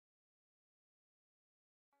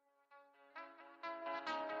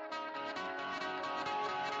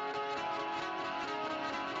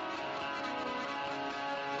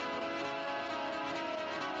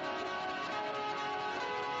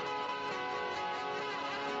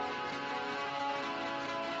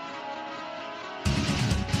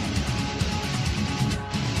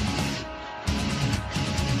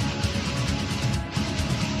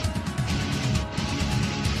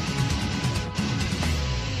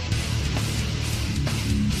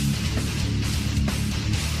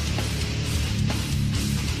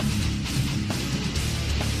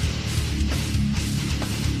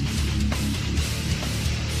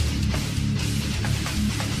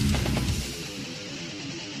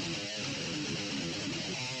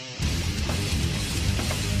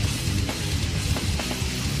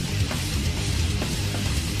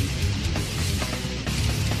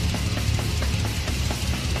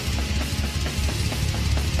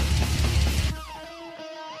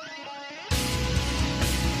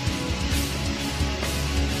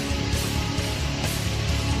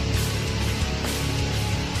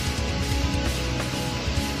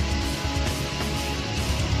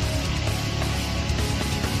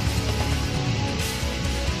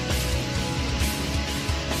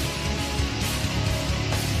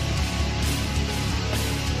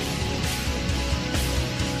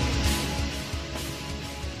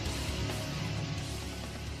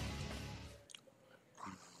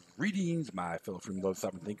Greetings, my fellow freedom loving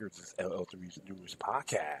sovereign thinkers. This is LL3's newest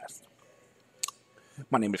podcast.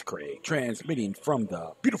 My name is Craig, transmitting from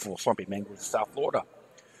the beautiful swampy mangroves of South Florida.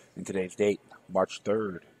 And today's date, March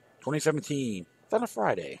 3rd, 2017. It's on a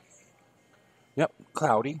Friday. Yep,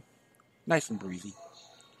 cloudy, nice and breezy.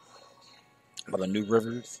 By the new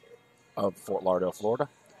rivers of Fort Lauderdale, Florida.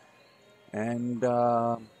 And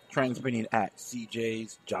transmitting at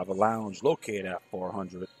CJ's Java Lounge, located at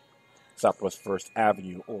 400 Southwest 1st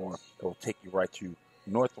Avenue, or it will take you right to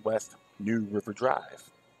Northwest New River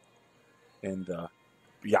Drive in the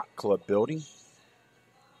Yacht Club building,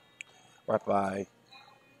 right by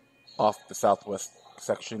off the southwest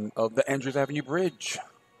section of the Andrews Avenue Bridge.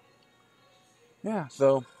 Yeah,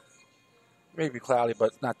 so maybe cloudy, but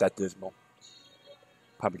it's not that dismal.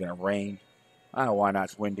 Probably going to rain. I don't know why not.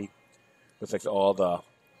 It's windy. Looks like all the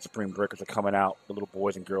spring breakers are coming out. The little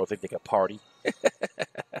boys and girls think they can party.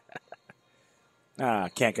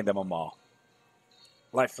 Can't condemn them all.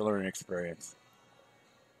 Life's a learning experience.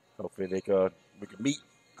 Hopefully we can meet,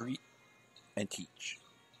 greet, and teach.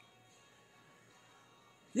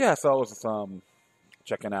 Yeah, so I was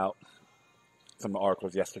checking out some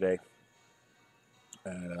articles yesterday.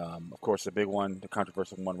 And, of course, the big one, the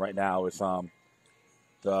controversial one right now is the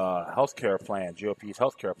healthcare plan, GOP's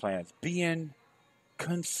healthcare plans being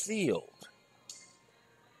concealed.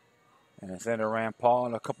 And Senator Rand Paul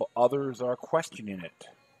and a couple others are questioning it.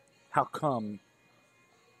 How come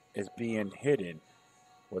it's being hidden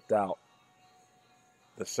without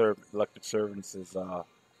the elected servants'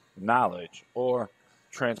 knowledge or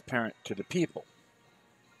transparent to the people?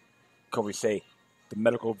 Could we say the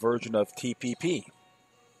medical version of TPP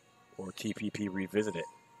or TPP revisited?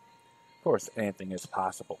 Of course, anything is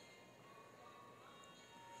possible.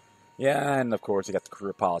 Yeah, and of course, you got the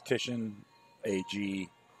career politician, AG,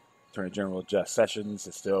 Attorney General Jeff Sessions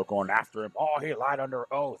is still going after him. Oh, he lied under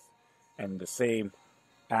oath. And the same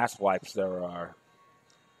asswipes that are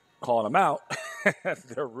calling him out,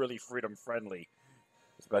 they're really freedom friendly,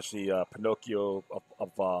 especially Pinocchio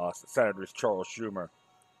of Senators Charles Schumer.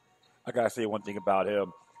 I got to say one thing about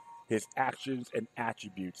him. His actions and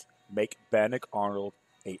attributes make Benedict Arnold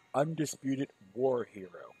an undisputed war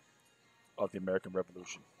hero of the American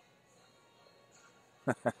Revolution.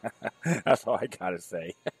 That's all I gotta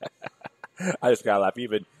say. I just gotta laugh,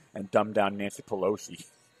 even and dumb down Nancy Pelosi.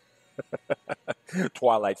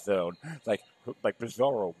 Twilight Zone, like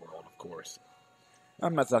Bizarro World, of course.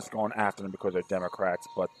 I'm not just going after them because they're Democrats,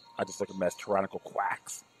 but I just look at them as tyrannical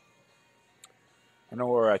quacks. I know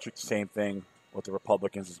where I treat the same thing with the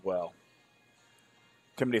Republicans as well.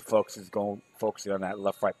 Too many folks is focusing on that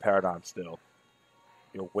left-right paradigm still.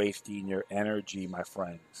 You're wasting your energy, my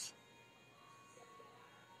friends.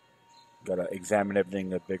 Got to examine everything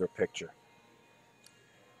in the bigger picture.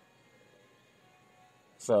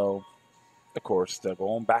 So, of course, they're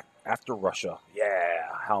going back after Russia. Yeah,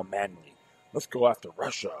 how manly. Let's go after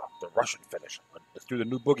Russia, the Russian fetish. Let's do the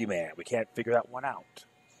new boogeyman. We can't figure that one out.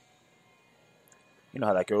 You know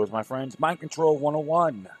how that goes, my friends. Mind Control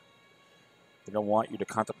 101. They don't want you to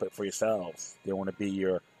contemplate for yourselves. They want to be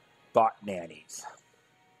your thought nannies.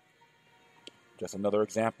 Just another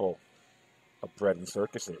example of bread and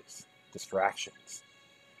circuses, distractions,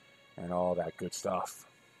 and all that good stuff.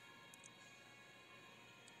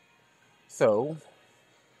 So,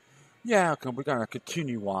 yeah, we're going to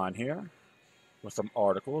continue on here with some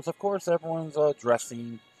articles. Of course, everyone's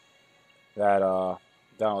addressing that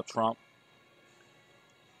Donald Trump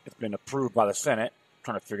has been approved by the Senate,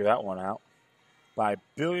 trying to figure that one out, by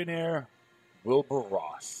billionaire Wilbur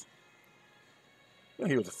Ross.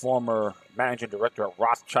 He was a former managing director at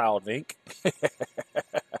Rothchild, Inc.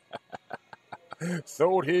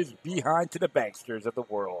 Sold his behind to the banksters of the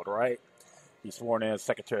world, right? He's sworn in as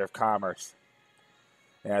Secretary of Commerce.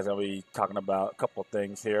 And as I'll be talking about a couple of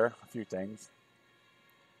things here, a few things.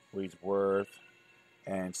 What he's worth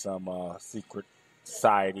and some secret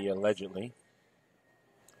society, allegedly.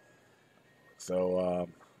 So,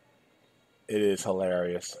 it is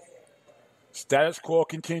hilarious. Status quo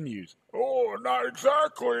continues. Oh, not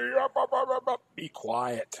exactly. Be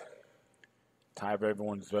quiet. Tired of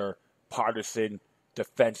everyone's partisan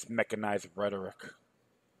defense mechanized rhetoric.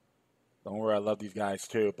 Don't worry, I love these guys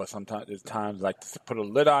too, but sometimes there's times like to put a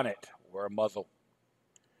lid on it, wear a muzzle.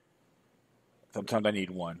 Sometimes I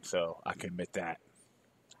need one, so I can admit that.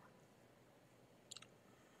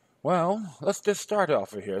 Well, let's just start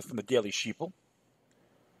off here. It's from the Daily Sheeple.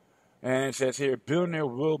 And it says here, billionaire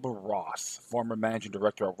Wilbur Ross, former managing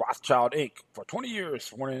director of Rothschild, Inc., for 20 years,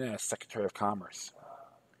 sworn in as Secretary of Commerce.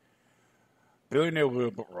 Billionaire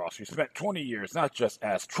Wilbur Ross, who spent 20 years not just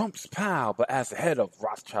as Trump's pal, but as the head of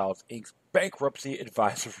Rothschild's Inc.'s bankruptcy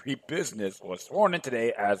advisory business, was sworn in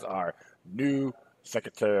today as our new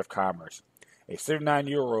Secretary of Commerce. A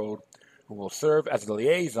 79-year-old who will serve as the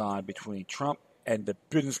liaison between Trump and the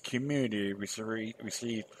business community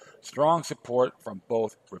received strong support from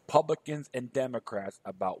both Republicans and Democrats,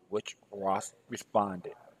 about which Ross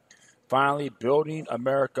responded. Finally, building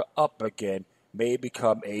America up again may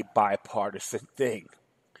become a bipartisan thing.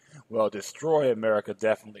 Well, destroy America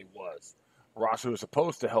definitely was. Ross, who was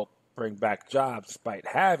supposed to help bring back jobs despite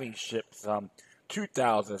having shipped some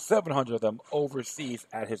 2,700 of them overseas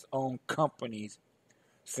at his own companies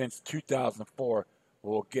since 2004,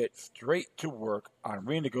 will get straight to work on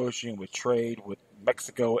renegotiating with trade with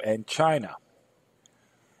Mexico and China.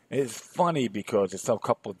 It's funny because there's a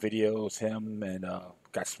couple of videos, him and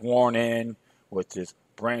got sworn in with his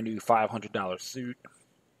brand new $500 suit,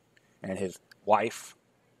 and his wife.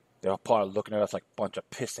 They're probably looking at us like a bunch of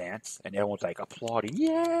piss ants, and everyone's like applauding.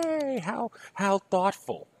 Yay! How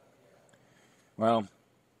thoughtful. Well,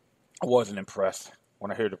 I wasn't impressed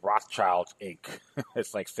when I heard the Rothchild Inc.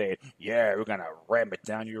 It's like saying, yeah, we're going to ram it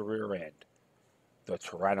down your rear end. The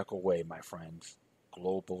tyrannical way, my friends.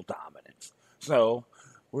 Global dominance. So,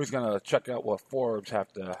 we're just going to check out what Forbes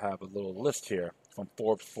have to have a little list here from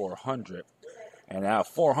Forbes 400. And now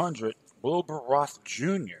 400, Wilbur Ross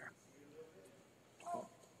Jr.,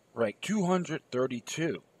 ranked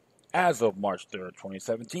 232. As of March 3rd,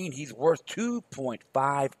 2017, he's worth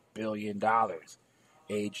 $2.5 billion.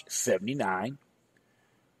 Age 79.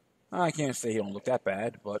 I can't say he don't look that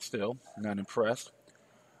bad, but still, not impressed.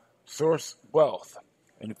 Source wealth,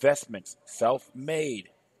 investments, self-made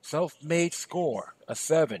score, a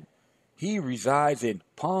 7. He resides in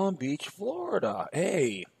Palm Beach, Florida.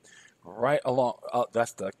 Hey, right along,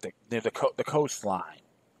 that's near the coastline,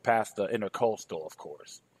 past the intercoastal, of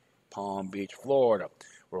course. Palm Beach, Florida,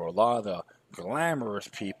 where a lot of the glamorous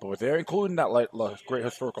people are there, including that great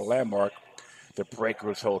historical landmark, the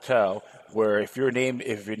Breakers Hotel, where if your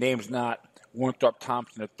name's not Winthrop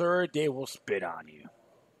Thompson III, they will spit on you.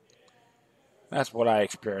 That's what I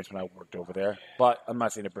experienced when I worked over there. But I'm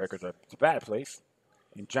not saying the Breakers are a bad place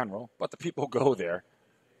in general, but the people go there.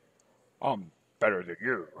 I'm better than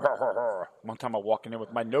you. One time I walked in there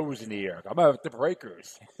with my nose in the air. I'm at the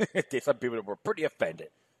Breakers. Some people were pretty offended.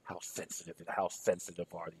 How sensitive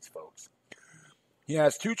are these folks? He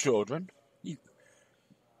has 2 children.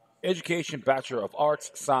 Education, Bachelor of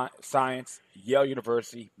Arts, Science, Yale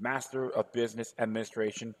University, Master of Business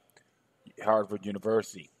Administration, Harvard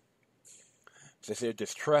University. They say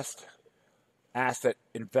distressed asset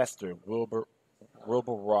investor Wilbur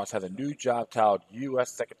Ross has a new job titled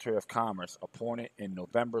U.S. Secretary of Commerce, appointed in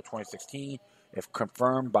November 2016. If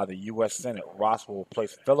confirmed by the U.S. Senate, Ross will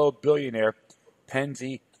replace fellow billionaire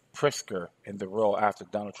Penzi Pritzker in the role after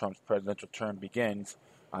Donald Trump's presidential term begins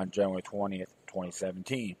on January 20th,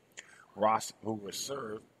 2017. Ross, who will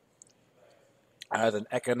serve as an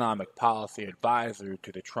economic policy advisor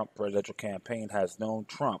to the Trump presidential campaign, has known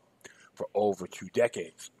Trump for over 2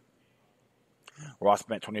 decades. Ross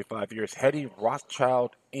spent 25 years heading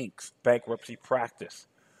Rothchild Inc.'s bankruptcy practice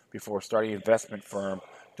before starting investment firm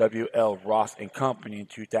W.L. Ross and Company in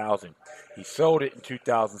 2000. He sold it in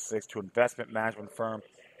 2006 to investment management firm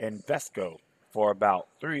Invesco for about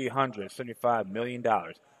 $375 million,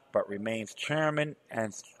 but remains chairman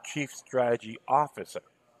and chief strategy officer.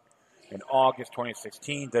 In August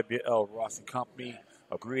 2016, W.L. Ross and Company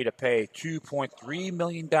agreed to pay $2.3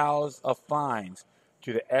 million of fines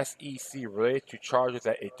to the SEC related to charges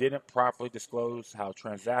that it didn't properly disclose how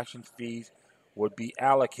transaction fees would be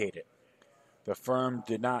allocated. The firm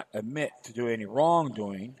did not admit to doing any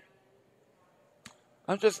wrongdoing.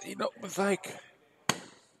 It's like,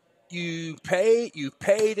 you paid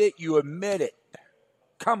it, you admit it.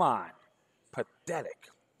 Come on. Pathetic.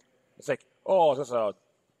 It's like, that's a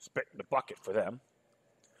spit in the bucket for them.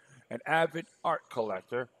 An avid art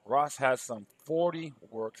collector, Ross has some 40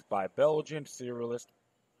 works by Belgian surrealist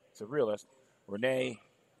Rene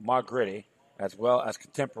Magritte, as well as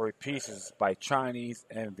contemporary pieces by Chinese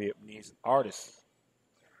and Vietnamese artists.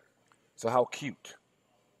 So how cute,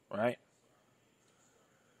 right?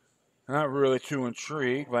 Not really too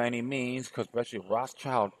intrigued by any means, because especially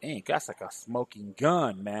Rothschild Inc., that's like a smoking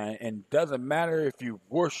gun, man. And doesn't matter if you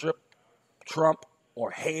worship Trump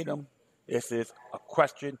or hate him, this is a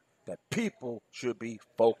question that people should be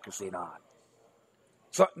focusing on.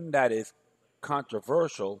 Something that is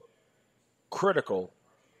controversial, critical,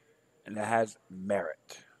 and that has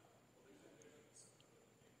merit.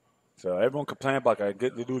 So everyone complain about they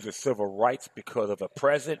lose their civil rights because of the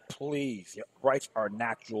president. Please, your rights are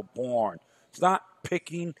natural born. It's not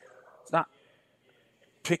picking. It's not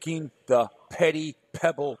picking the petty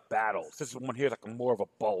pebble battles. This one here is like more of a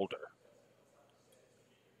boulder.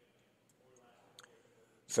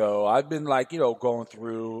 So I've been going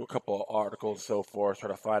through a couple of articles and so forth,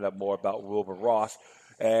 trying to find out more about Wilbur Ross.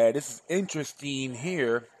 And this is interesting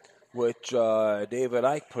here, which David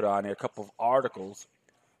Icke put on here, a couple of articles.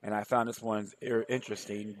 And I found this one's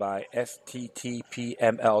interesting by sttpml.org.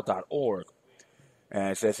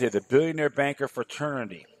 And it says here, the billionaire banker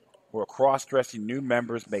fraternity, where cross-dressing new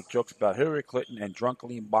members make jokes about Hillary Clinton and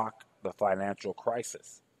drunkenly mock the financial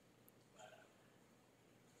crisis.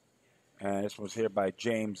 And this was here by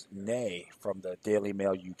James Ney from the Daily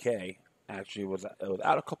Mail UK. Actually, it was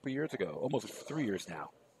out a couple years ago, almost 3 years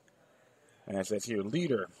now. And it says here,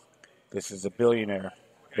 leader, this is a billionaire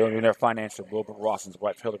financier Wilbur Ross and his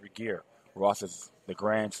wife Hillary Gear. Ross is the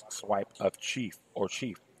grand swipe of chief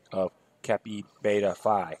of Kappa Beta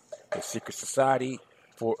Phi, a secret society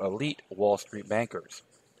for elite Wall Street bankers.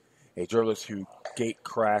 A journalist who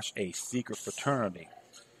gate-crashed a secret fraternity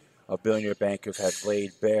of billionaire bankers has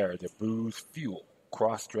laid bare the booze-fueled,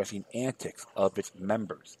 cross-dressing antics of its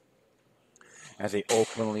members, as they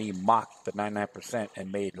openly mocked the 99%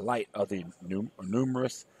 and made light of the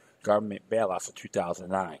numerous government bailouts of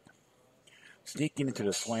 2009. Sneaking into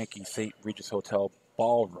the swanky St. Regis Hotel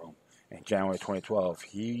ballroom in January 2012,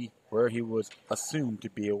 where he was assumed to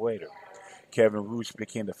be a waiter, Kevin Roose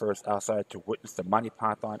became the first outsider to witness the Monty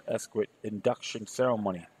Python escort induction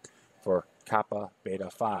ceremony for Kappa Beta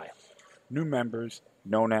Phi. New members,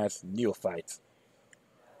 known as neophytes,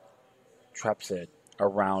 trapsed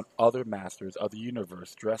around other masters of the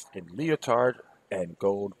universe dressed in leotard and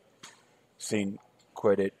gold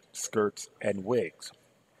cinquetted skirts and wigs,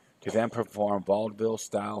 to then perform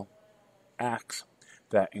vaudeville-style acts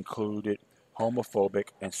that included homophobic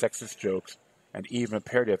and sexist jokes and even a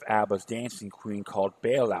parody of ABBA's dancing queen called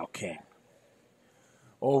Bailout King.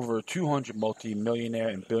 Over 200 multi-millionaire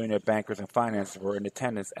and billionaire bankers and financiers were in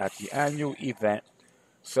attendance at the annual event,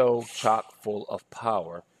 so chock full of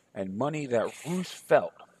power and money that Roos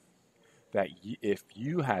felt that if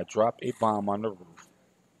you had dropped a bomb on the roof,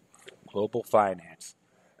 global finance,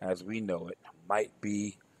 as we know it,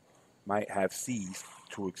 might have ceased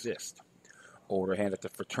to exist. Older hands at the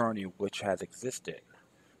fraternity, which has existed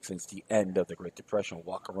since the end of the Great Depression,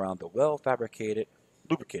 walk around the lubricated,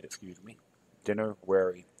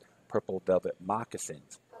 dinner-wearing purple velvet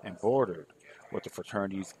moccasins embroidered with the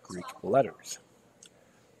fraternity's Greek letters.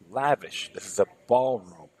 Lavish, this is a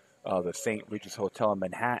ballroom of the St. Regis Hotel in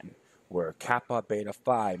Manhattan, where Kappa Beta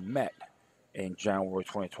Phi met in January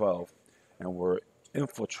 2012 and were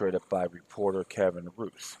infiltrated by reporter Kevin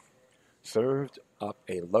Roose. Served up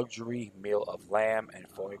a luxury meal of lamb and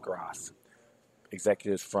foie gras.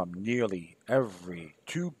 Executives from nearly every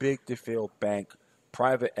too-big-to-fail bank,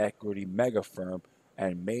 private equity mega firm,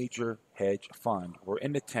 and major hedge fund were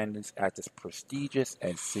in attendance at this prestigious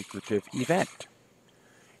and secretive event.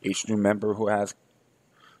 Each new member who has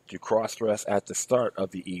to cross-dress at the start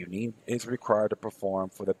of the evening is required to perform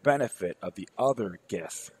for the benefit of the other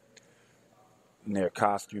guests in their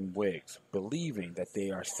costume wigs, believing that they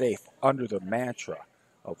are safe under the mantra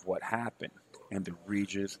of what happened in the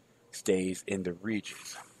Regis stays in the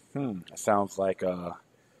Regis. That sounds like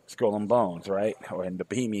Skull and Bones, right? Or in the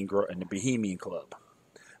Bohemian Club.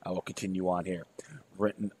 I will continue on here.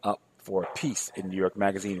 Written up for a piece in New York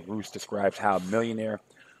Magazine, Roos describes how millionaire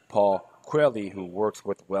Paul Quelly, who works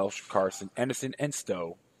with Welsh, Carson, Anderson, and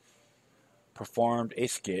Stowe, performed a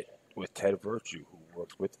skit with Ted Virtue, who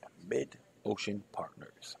works with Mid-Ocean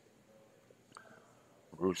Partners.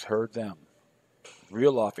 Roos heard them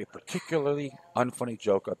reel off a particularly unfunny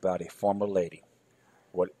joke about a former lady.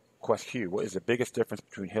 What is the biggest difference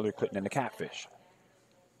between Hillary Clinton and a catfish?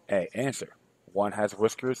 A. Answer. One has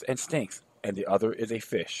whiskers and stinks, and the other is a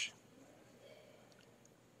fish.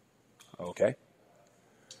 Okay.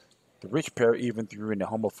 The rich pair even threw in a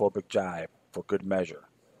homophobic jibe for good measure.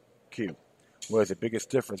 Q. What is the biggest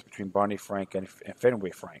difference between Barney Frank and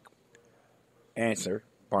Fenway Frank? Answer.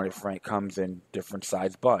 Barney Frank comes in different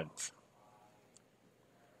sized buns.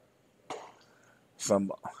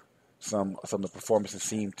 Some of the performances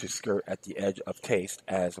seemed to skirt at the edge of taste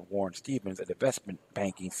as Warren Stevens, an investment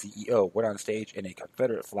banking CEO, went on stage in a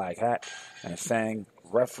Confederate flag hat and sang,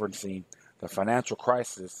 referencing the financial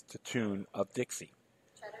crisis to tune of Dixie.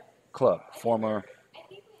 Club. Former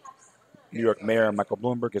New York Mayor Michael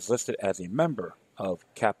Bloomberg is listed as a member of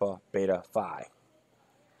Kappa Beta Phi,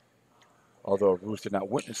 although Roos did not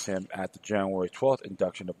witness him at the January 12th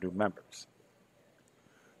induction of new members.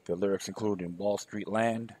 The lyrics include "In Wall Street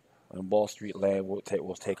Land, when Wall Street Land will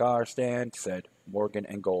take our stand," said Morgan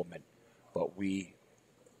and Goldman. but we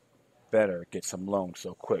better get some loans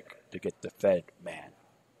so quick to get the Fed, man.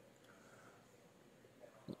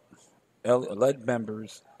 Led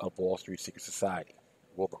members of Wall Street Secret Society.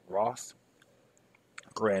 Wilbur Ross,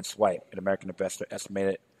 Grand Swipe, an American investor,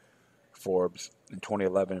 estimated Forbes in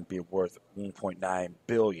 2011 to be worth 1.9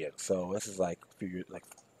 billion. So this is like a few years, like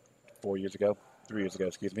 4 years ago, 3 years ago,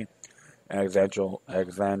 excuse me.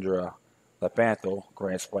 Alexandra Lepanto,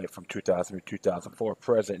 Grand Swipe from 2000 to 2004,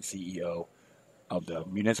 president and CEO of the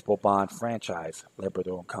municipal bond franchise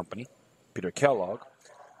Labrador Company. Peter Kellogg,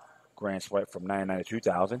 Grand Swipe from 1999 to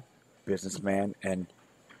 2000, businessman and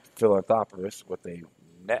philanthropist with a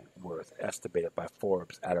net worth estimated by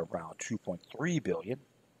Forbes at around 2.3 billion.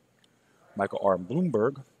 Michael R.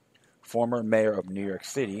 Bloomberg, former mayor of New York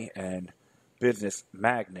City and business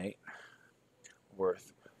magnate,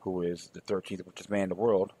 who is the 13th richest man in the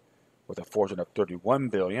world, with a fortune of 31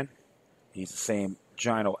 billion. He's the same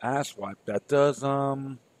giant asswipe that does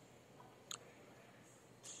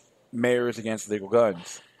mayors against legal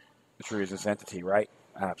guns. The treasonous entity, right?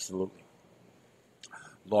 Absolutely.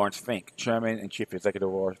 Lawrence Fink, chairman and chief executive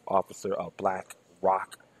officer of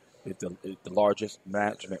BlackRock, is the largest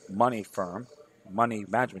money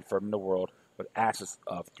management firm in the world with assets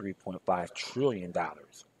of $3.5 trillion.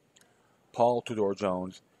 Paul Tudor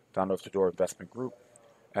Jones, founder of Tudor Investment Group,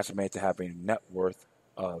 estimated to have a net worth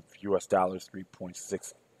of US dollars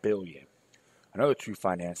 3.6 billion. Another true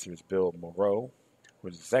financier is Bill Moreau, who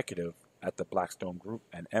is executive at the Blackstone Group,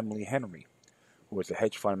 and Emily Henry, who is a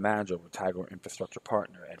hedge fund manager with Tiger Infrastructure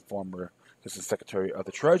Partner and former Assistant Secretary of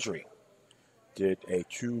the Treasury, did a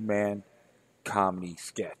two-man comedy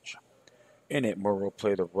sketch. In it, Moreau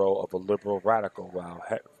played the role of a liberal radical, while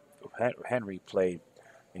Henry played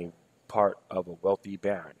a part of a wealthy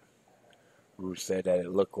baron, who said that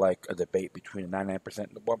it looked like a debate between the 99%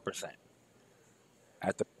 and the 1%.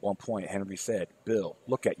 At one point, Henry said, "Bill,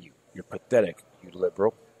 look at you. You're pathetic, you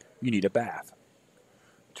liberal. You need a bath."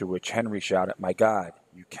 To which Henry shouted, "My God,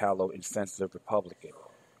 you callow, insensitive Republican.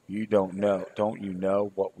 Don't you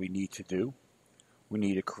know what we need to do? We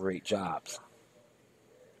need to create jobs."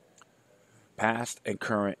 Past and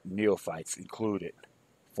current neophytes included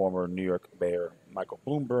former New York Mayor Michael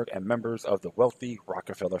Bloomberg and members of the wealthy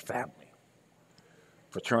Rockefeller family.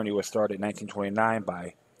 Fraternity was started in 1929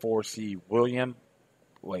 by 4C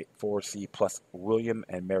plus William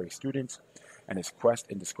and Mary students, and is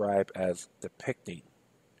questioned and described as depicting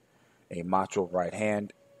a macho right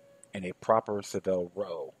hand in a proper Savile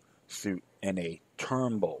Row suit and a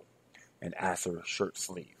turnbull and Asser shirt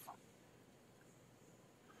sleeve.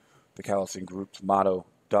 The Callison Group's motto,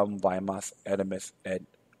 Dum Vimus Edimus et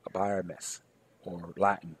Abimus, or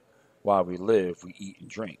Latin, while we live, we eat and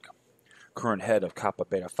drink. Current head of Kappa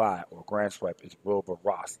Beta Phi, or Grand Swipe, is Wilbur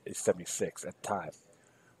Ross, is 76 at the time,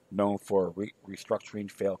 known for restructuring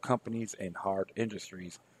failed companies in hard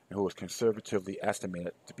industries, and who is conservatively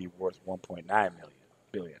estimated to be worth 1.9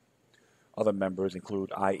 billion. Other members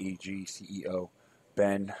include IEG CEO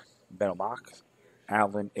Ben Benomak,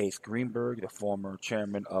 Alan Ace Greenberg, the former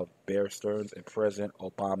chairman of Bear Stearns, and President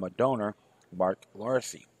Obama donor Mark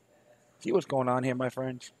Larcy. See what's going on here, my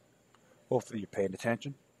friends? Hopefully you're paying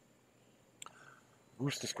attention.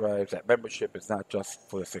 Bruce describes that membership is not just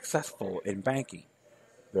for the successful in banking.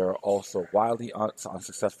 There are also wildly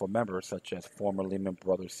unsuccessful members, such as former Lehman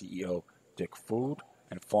Brothers CEO Dick Food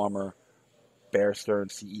and former Bear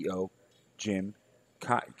Stearns CEO Jim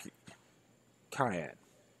Cayenne.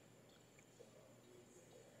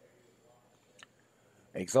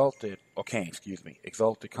 Exalted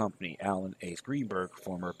Company Alan Ace Greenberg,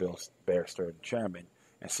 former Bear Stearns chairman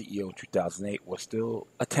and CEO in 2008, was still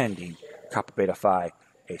attending Kappa Beta Phi,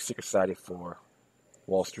 a secret society for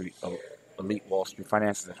elite Wall Street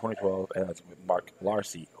finances in 2012, as with Mark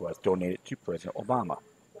Larcy, who has donated to President Obama.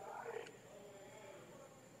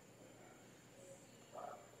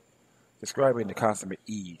 Describing the consummate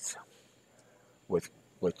ease with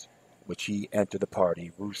which he entered the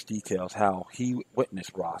party, Roos details how he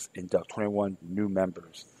witnessed Ross induct 21 new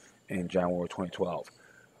members in January 2012.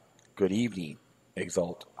 Good evening,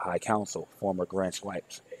 Exalt High Council, former Grand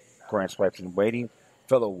Swipes in waiting,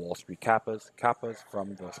 fellow Wall Street Kappas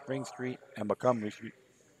from the Spring Street and Montgomery Street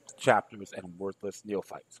chapters, and worthless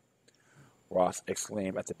neophytes, Ross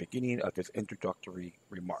exclaimed at the beginning of his introductory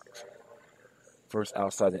remarks. First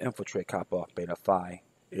outside to infiltrate Kappa Beta Phi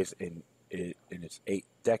is in its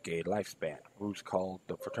 8-decade lifespan. Roos called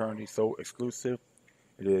the fraternity so exclusive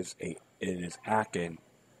it is akin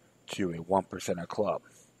to a 1%er club.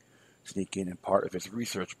 Sneaking as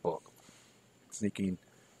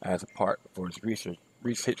a part for his research for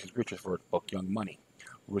his book Young Money,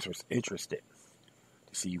 Roos was interested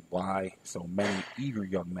to see why so many eager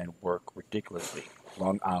young men work ridiculously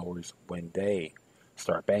long hours when they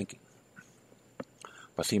start banking,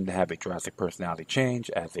 but seem to have a drastic personality change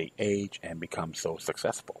as they age and become so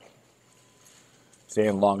successful.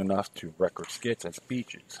 Staying long enough to record skits and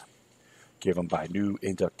speeches given by new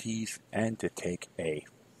inductees and to take a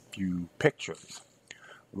few pictures,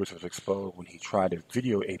 which was exposed when he tried to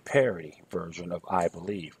video a parody version of I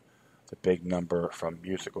Believe, the big number from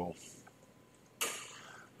musical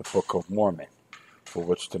The Book of Mormon, for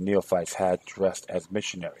which the neophytes had dressed as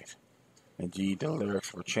missionaries. Indeed, the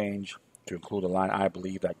lyrics were changed to include the line, I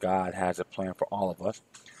believe that God has a plan for all of us.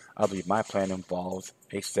 I believe my plan involves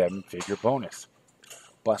a 7-figure bonus.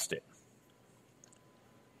 Busted.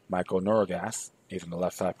 Michael Norgas is on the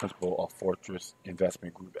left side principal of Fortress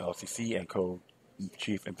Investment Group LCC and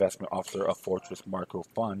co-chief investment officer of Fortress Marco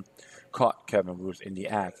Fund, caught Kevin Roos in the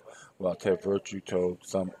act while Ted Virtue told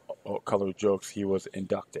some colored jokes he was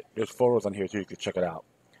inducted. There's photos on here too, you can check it out.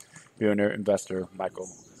 Billionaire investor Michael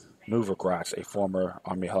Novogratz, a former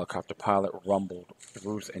Army helicopter pilot, rumbled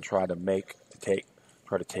Roos and tried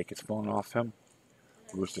to take his phone off him.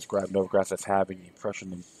 Roos described Novogratz as having the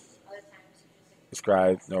impression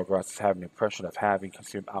of having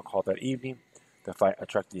consumed alcohol that evening. The fight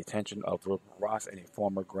attracted the attention of Wilbur Ross and a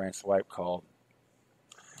former grand swipe called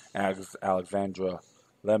Alexandra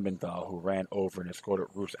Lemonville, who ran over and escorted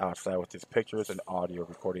Roos outside with his pictures and audio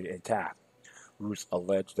recording intact. Roos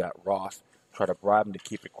alleged that Ross tried to bribe him to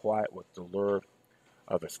keep it quiet with the lure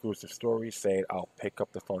of exclusive stories, saying, I'll pick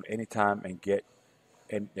up the phone anytime and get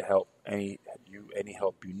any help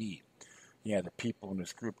you need. Yeah, the people in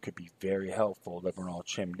this group could be very helpful. Everyone all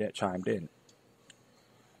chimed in.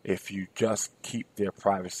 If you just keep their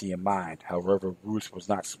privacy in mind. However, Roos was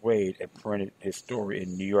not swayed and printed his story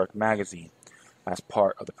in New York Magazine as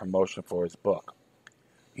part of the promotion for his book.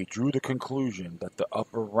 He drew the conclusion that the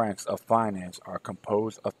upper ranks of finance are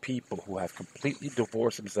composed of people who have completely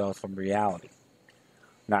divorced themselves from reality.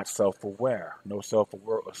 Not self-aware. No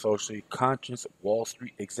self-aware or socially conscious Wall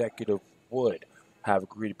Street executive would have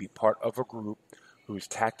agreed to be part of a group whose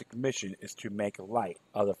tactic mission is to make light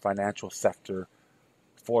of the financial sector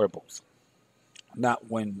foibles. Not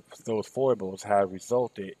when those foibles have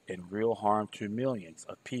resulted in real harm to millions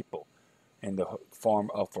of people in the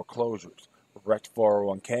form of foreclosures, wrecked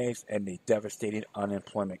 401ks, and a devastating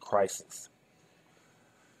unemployment crisis.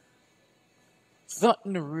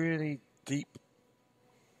 Something to really deep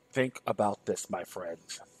think about this, my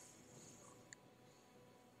friends.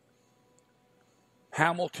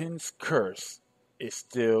 Hamilton's curse is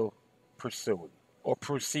still proceeding.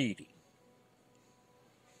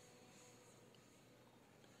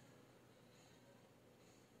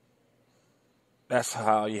 That's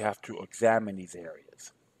how you have to examine these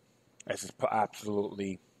areas. This is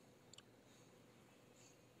absolutely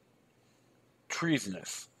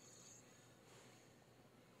treasonous.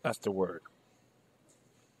 That's the word.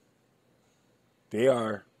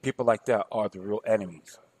 People like that are the real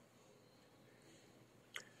enemies.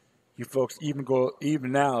 You folks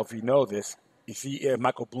even now, if you know this, you see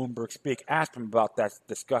Michael Bloomberg speak, ask him about that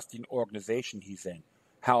disgusting organization he's in.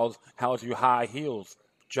 How's your high heels,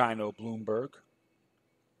 Gino Bloomberg?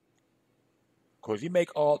 Because they make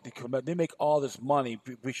all this money,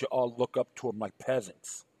 we should all look up to them like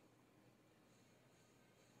peasants.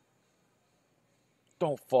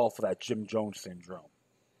 Don't fall for that Jim Jones syndrome.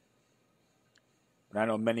 And I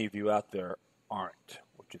know many of you out there aren't,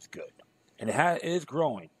 which is good. And it is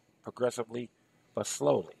growing progressively, but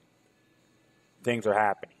slowly. Things are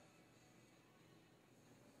happening.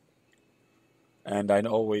 And I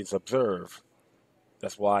always observe.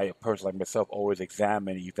 That's why a person like myself always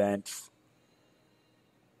examine events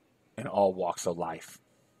in all walks of life.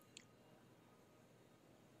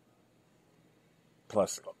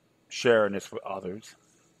 Plus, sharing this with others.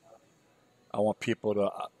 I want people to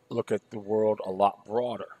look at the world a lot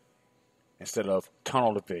broader instead of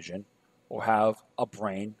tunnel vision or have a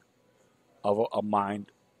brain of a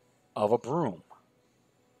mind of a broom.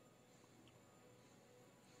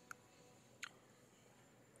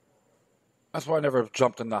 That's why I never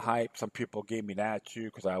jumped in the hype. Some people gave me that too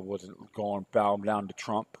because I wasn't going bowing down to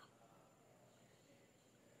Trump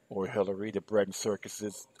or Hillary, the bread and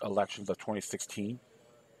circuses elections of 2016.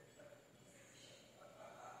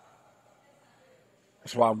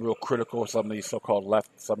 That's why I'm real critical of some of these so-called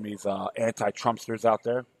some of these anti-Trumpsters out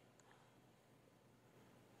there.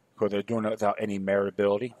 Because they're doing it without any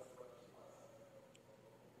meritability.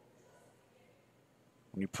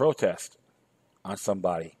 When you protest on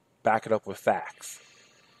somebody, back it up with facts.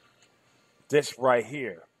 This right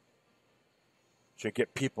here should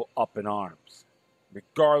get people up in arms.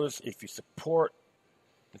 Regardless if you support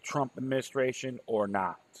the Trump administration or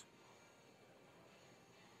not.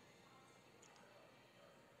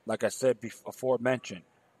 Like I said before mentioned,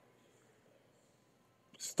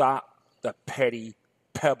 stop the petty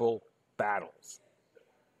pebble battles.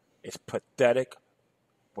 It's pathetic,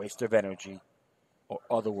 waste of energy, or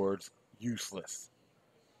other words, useless.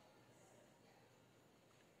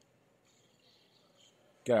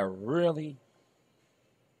 Gotta really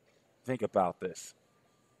think about this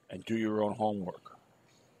and do your own homework,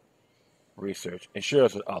 research, and share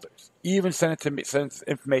it with others. Even send it to me. Send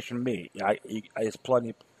information to me. There's plenty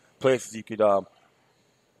of places you could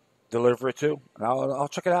deliver it to, and I'll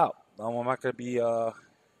check it out. I'm not gonna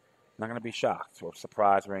be shocked or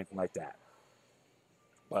surprised or anything like that.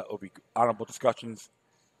 But it'll be honorable discussions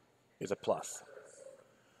is a plus.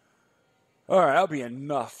 All right, that'll be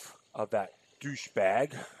enough of that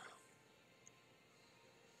douchebag.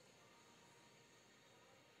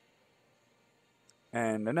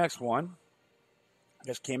 And the next one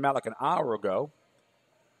just came out like an hour ago.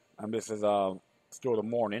 And this is still the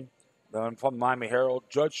morning. From Miami Herald,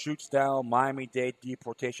 judge shoots down Miami-Dade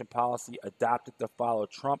deportation policy adopted to follow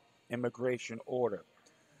Trump immigration order.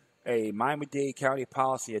 A Miami-Dade County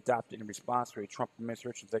policy adopted in response to a Trump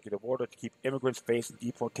administration executive order to keep immigrants facing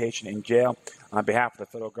deportation in jail on behalf of the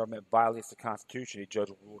federal government violates the Constitution, a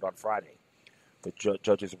judge ruled on Friday. The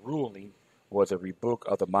judge's ruling was a rebuke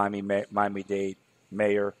of the Miami-Dade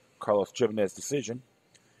Mayor Carlos Gimenez's decision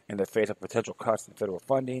in the face of potential cuts in federal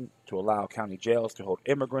funding to allow county jails to hold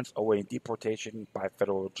immigrants awaiting deportation by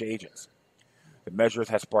federal agents. The measures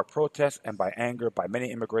have sparked protests and by anger by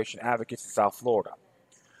many immigration advocates in South Florida.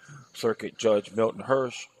 Circuit Judge Milton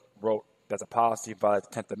Hirsch wrote that the policy violates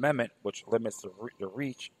the 10th Amendment, which limits the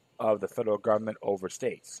reach of the federal government over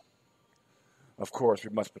states. Of course, we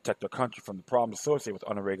must protect our country from the problems associated with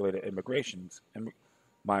unregulated immigrations. And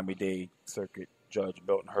Miami-Dade Circuit Judge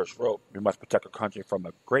Milton Hirsch wrote, "We must protect our country from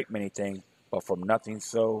a great many things, but from nothing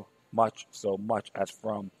so much as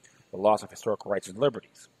from the loss of historical rights and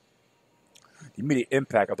liberties." The immediate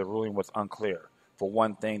impact of the ruling was unclear. For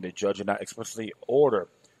one thing, the judge did not explicitly order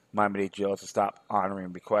Miami-Dade jails to stop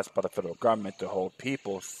honoring requests by the federal government to hold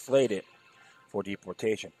people slated for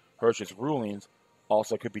deportation. Hirsch's rulings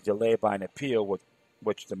also could be delayed by an appeal,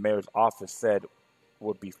 which the mayor's office said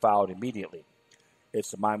would be filed immediately.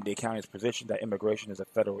 It's the Miami-Dade County's position that immigration is a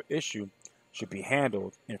federal issue should be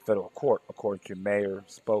handled in federal court, according to mayor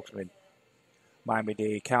spokesman.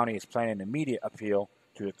 Miami-Dade County is planning an immediate appeal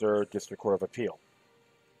to the 3rd District Court of Appeal.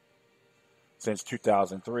 Since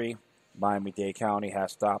 2003, Miami-Dade County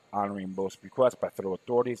has stopped honoring most requests by federal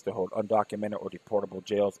authorities to hold undocumented or deportable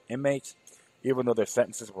jails inmates, even though their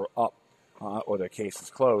sentences were up or their cases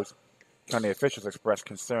closed. County officials expressed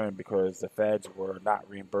concern because the feds were not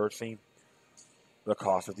reimbursing the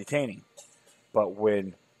cost of detaining. But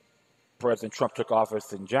when President Trump took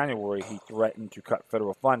office in January, he threatened to cut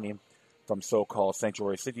federal funding from so-called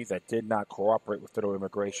sanctuary cities that did not cooperate with federal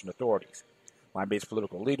immigration authorities. Miami-Dade's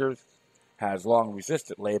political leaders has long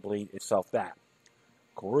resisted labeling itself that.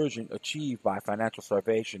 Coercion achieved by financial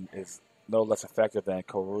starvation is no less effective than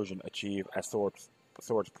coercion achieved at Sword's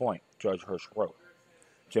Point, Judge Hirsch wrote.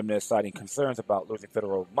 Gimenez, citing concerns about losing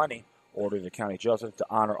federal money, ordered the county judges to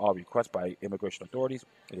honor all requests by immigration authorities,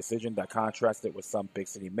 a decision that contrasted with some big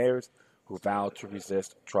city mayors who vowed to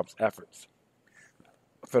resist Trump's efforts.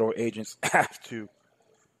 Federal agents have to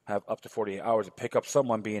have up to 48 hours to pick up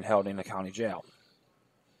someone being held in a county jail.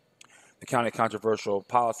 The county controversial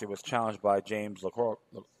policy was challenged by James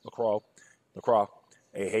Lacroix,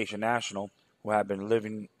 a Haitian national who had been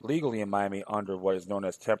living legally in Miami under what is known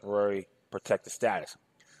as temporary protected status,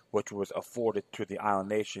 which was afforded to the island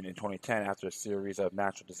nation in 2010 after a series of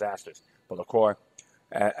natural disasters. But Lacroix,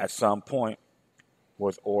 at some point,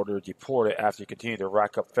 was ordered deported after he continued to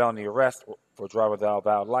rack up felony arrests for driving without a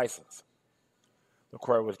valid license.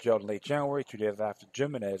 Lacroix was jailed in late January, 2 days after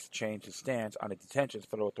Gimenez changed his stance on the detentions.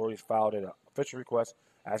 Federal authorities filed an official request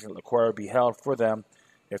asking Lacroix be held for them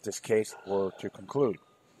if this case were to conclude.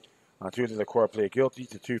 On Tuesday, Lacroix pleaded guilty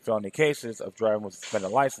to 2 felony cases of driving with a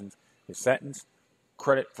suspended license. His sentence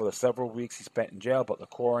credit for the several weeks he spent in jail, but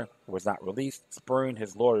Lacroix was not released, spurring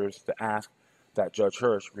his lawyers to ask that Judge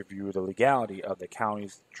Hirsch review the legality of the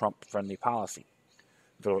county's Trump-friendly policy.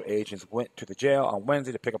 Federal agents went to the jail on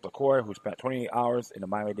Wednesday to pick up Lacroix, who spent 28 hours in the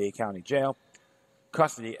Miami-Dade County jail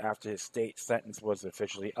custody after his state sentence was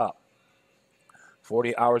officially up.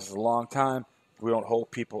 40 hours is a long time. We don't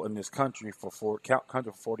hold people in this country for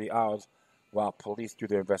 40 hours while police do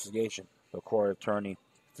their investigation, Lacroix attorney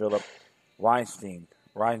Philip Weinstein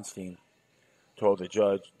told the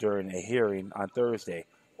judge during a hearing on Thursday,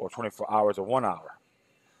 or 24 hours or 1 hour.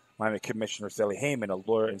 Miami Commissioner Sally Hayman, a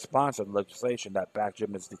lawyer and sponsor of the legislation that backed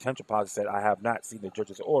Jimenez's detention policy, said, "I have not seen the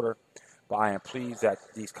judge's order, but I am pleased that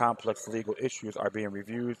these complex legal issues are being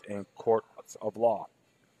reviewed in courts of law."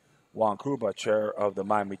 Juan Cuba, chair of the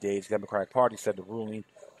Miami-Dade Democratic Party, said the ruling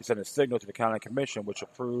could send a signal to the county commission, which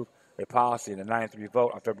approved a policy in a 9-3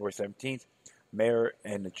 vote on February 17th. Mayor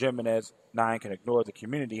and the Jimenez 9 can ignore the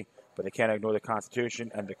community, but they can't ignore the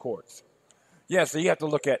Constitution and the courts. Yeah, so you have to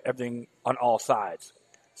look at everything on all sides.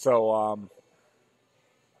 So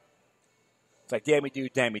it's like, damn me do,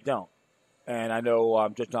 damn me don't. And I know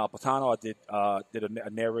Judge Napolitano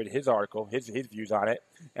narrated his article, his views on it,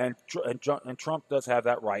 and Trump does have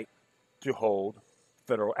that right to hold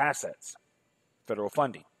federal assets, federal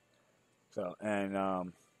funding. So in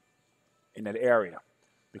that area,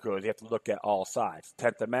 because you have to look at all sides,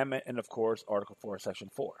 10th Amendment, and of course Article 4, Section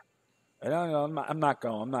 4. And I'm not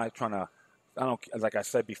trying to. I don't, like I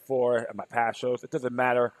said before in my past shows, it doesn't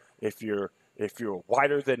matter if you're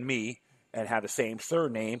whiter than me and have the same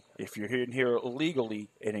surname. If you're here illegally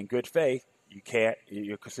and in good faith,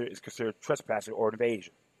 it's considered trespassing or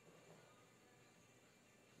invasion.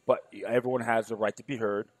 But everyone has the right to be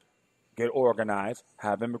heard, get organized,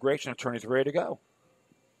 have immigration attorneys ready to go.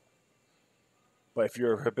 But if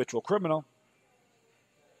you're a habitual criminal,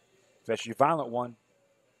 especially a violent one,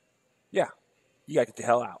 yeah, you got to get the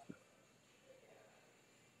hell out.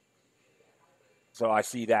 So I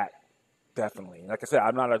see that definitely. Like I said,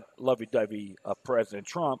 I'm not a lovey-dovey of President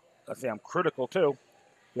Trump. I say I'm critical too,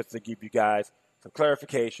 just to give you guys some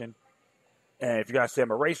clarification. And if you're going to say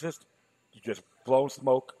I'm a racist, you just blow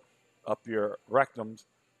smoke up your rectums,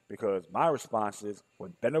 because my response is,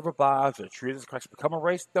 when bend over backwards or Jesus Christ become a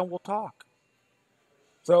race, then we'll talk.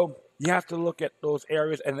 So you have to look at those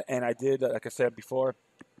areas, and I did, like I said before,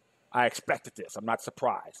 I expected this. I'm not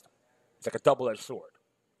surprised. It's like a double-edged sword.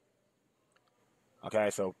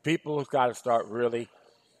 Okay, so people have got to start really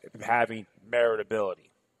having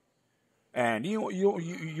meritability. And you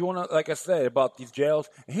want to, like I said, about these jails,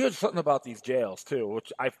 and here's something about these jails, too,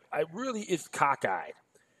 which I really is cockeyed.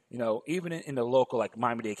 You know, even in the local, like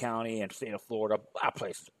Miami-Dade County and state of Florida, a lot of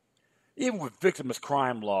places. Even with victimless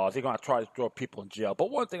crime laws, they're going to try to throw people in jail.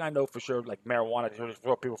 But one thing I know for sure, like marijuana, they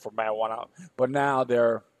throw people for marijuana. But now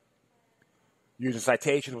they're using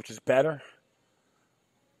citations, which is better.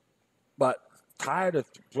 But tired of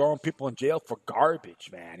throwing people in jail for garbage,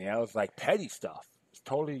 man. You know, it's like petty stuff. It's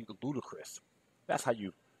totally ludicrous. That's how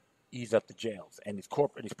you ease up the jails. And these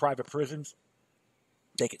private prisons,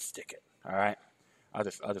 they can stick it. All right? I'll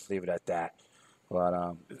just leave it at that. But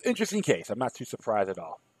interesting case. I'm not too surprised at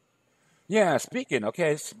all. Yeah, speaking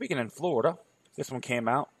in Florida, this one came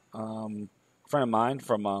out. A friend of mine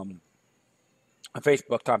from on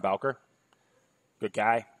Facebook, Tom Bowker, good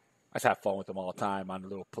guy. I just have fun with him all the time on the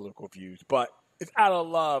little political views. But it's out of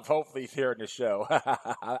love. Hopefully he's hearing the show.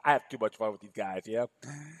 I have too much fun with these guys, yeah.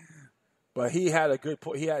 But he had a good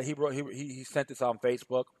point. He sent this on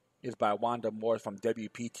Facebook. It's by Wanda Morris from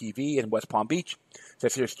WPTV in West Palm Beach. It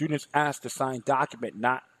says here, students asked to sign document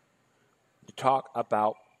not to talk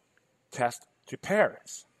about test to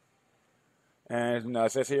parents. And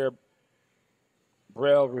it says here,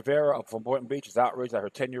 Braille Rivera from Boynton Beach is outraged that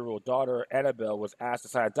her 10-year-old daughter, Annabelle, was asked to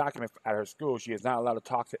sign a document at her school. She is not allowed to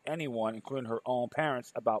talk to anyone, including her own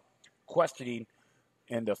parents, about questioning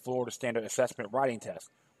in the Florida Standard Assessment writing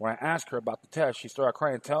test. When I asked her about the test, she started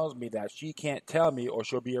crying and tells me that she can't tell me or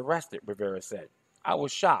she'll be arrested, Rivera said. I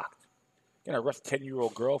was shocked. You're going to arrest a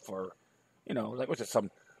 10-year-old girl for, what's it, some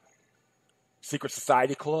secret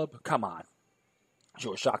society club? Come on. She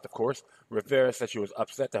was shocked, of course. Rivera said she was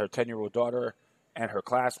upset that her 10-year-old daughter and her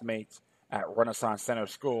classmates at Renaissance Center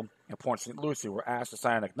School in Port St. Lucie were asked to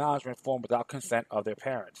sign an acknowledgement form without consent of their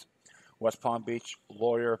parents. West Palm Beach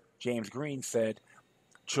lawyer James Green said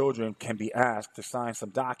children can be asked to sign some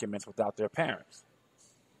documents without their parents.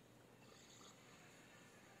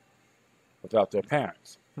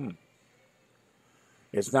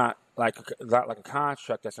 It's not like a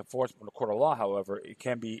contract that's enforceable in the court of law, however. It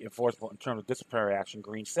can be enforceable in terms of disciplinary action,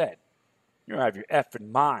 Green said. You don't have your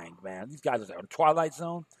effing mind, man. These guys are in Twilight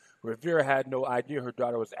Zone. Rivera had no idea her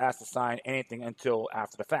daughter was asked to sign anything until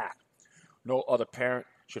after the fact. No other parent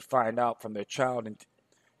should find out from their child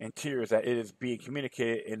in tears that it is being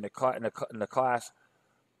communicated in the class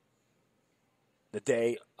the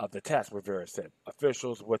day of the test, Rivera said.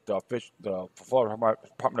 Officials with the Florida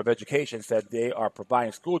Department of Education said they are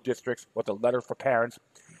providing school districts with a letter for parents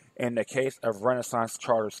in the case of Renaissance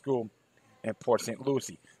Charter School in Port St.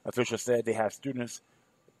 Lucie. Officials said they have students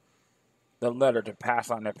the letter to pass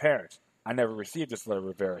on their parents. I never received this letter,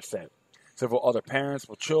 Rivera said. Several other parents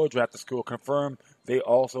with children at the school confirmed they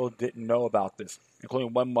also didn't know about this,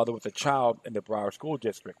 including one mother with a child in the Broward School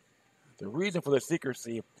District. The reason for the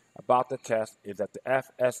secrecy about the test is that the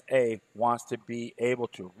FSA wants to be able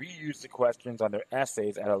to reuse the questions on their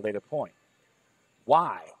essays at a later point.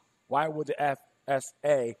 Why? Why would the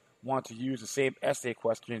FSA want to use the same essay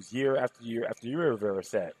questions year after year after year, Rivera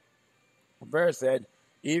said. Rivera said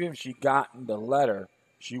even if she gotten the letter,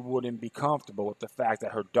 she wouldn't be comfortable with the fact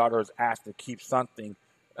that her daughter is asked to keep something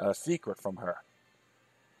secret from her.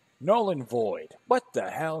 Null and void. What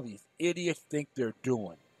the hell these idiots think they're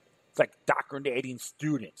doing? It's like indoctrinating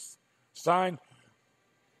students. Sign,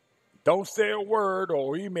 don't say a word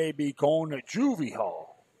or you may be going to juvie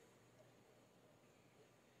hall.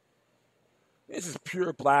 This is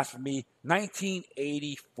pure blasphemy.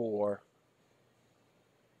 1984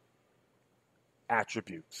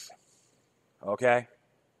 attributes. Okay?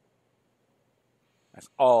 That's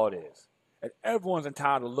all it is. And everyone's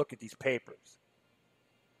entitled to look at these papers.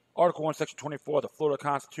 Article 1, Section 24 of the Florida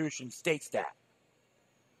Constitution states that.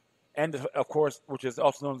 And, of course, which is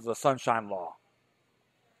also known as the Sunshine Law.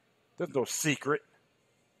 There's no secret.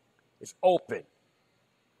 It's open.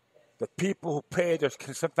 The people who pay their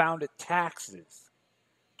confounded taxes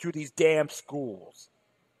to these damn schools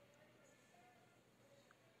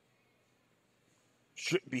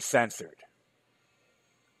shouldn't be censored.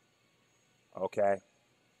 Okay?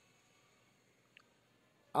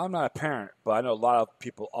 I'm not a parent, but I know a lot of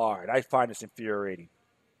people are, and I find this infuriating.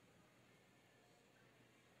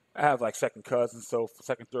 I have like second,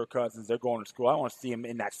 third cousins. They're going to school. I don't want to see them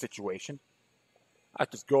in that situation. I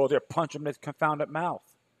just go there, punch them in his confounded mouth.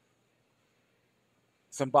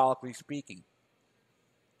 Symbolically speaking.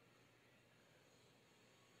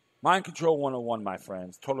 Mind control 101, my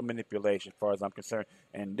friends. Total manipulation, as far as I'm concerned.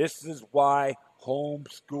 And this is why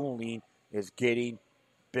homeschooling is getting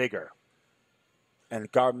bigger.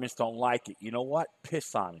 And governments don't like it. You know what?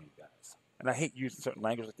 Piss on you guys. And I hate using certain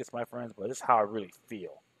language like this, my friends, but this is how I really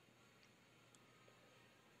feel.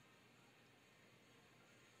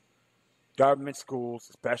 Government schools,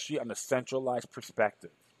 especially on the centralized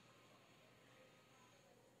perspective,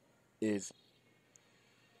 is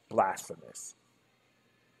blasphemous.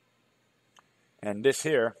 And this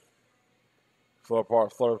here, for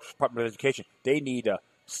Department of Education, they need to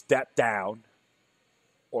step down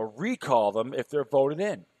or recall them if they're voted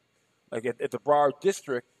in. Like if the Broward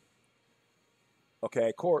District,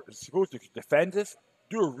 school district defends this,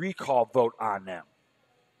 do a recall vote on them.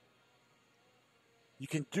 You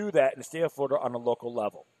can do that in the state of Florida on a local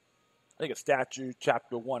level. I think it's statute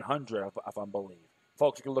chapter 100, if I believe.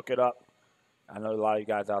 Folks, you can look it up. I know a lot of you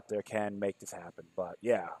guys out there can make this happen, but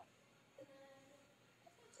yeah.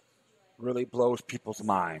 Really blows people's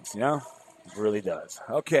minds, you know? It really does.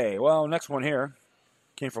 Okay, well, next one here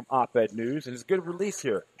came from Op-Ed News, and it's a good release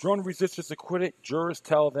here. Drone resistors acquitted. Jurors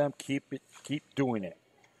tell them keep doing it.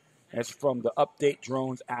 And it's from the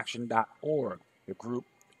updatedronesaction.org, the group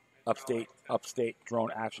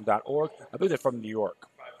upstatedroneaction.org. I believe they're from New York.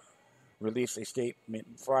 Released a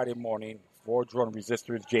statement Friday morning. 4 drone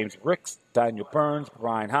resistors, James Ricks, Daniel Burns,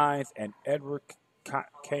 Brian Hines, and Edward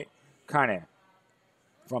Kynan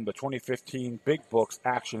from the 2015 Big Books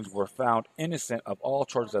actions were found innocent of all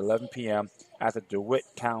charges at 11 p.m. at the DeWitt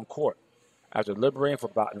Town Court. After deliberating for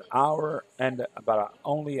about an hour and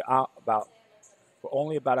only about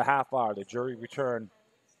a half hour, the jury returned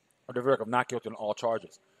the verdict of not guilty on all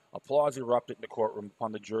charges. Applause erupted in the courtroom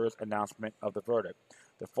upon the jurors' announcement of the verdict.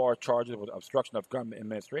 The 4 charges were obstruction of government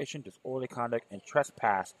administration, disorderly conduct, and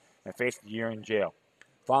trespass, and faced a year in jail.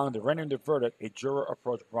 Following the rendering of the verdict, a juror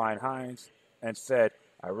approached Brian Hines and said,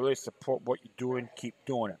 "I really support what you're doing. Keep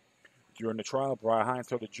doing it." During the trial, Brian Hines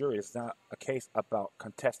told the jury it's not a case about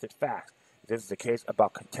contested facts. This is a case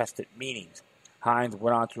about contested meanings. Hines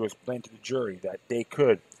went on to explain to the jury that they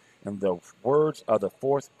could, in the words of the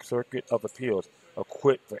Fourth Circuit of Appeals,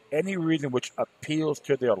 acquit for any reason which appeals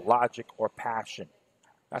to their logic or passion.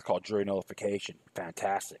 That's called jury nullification.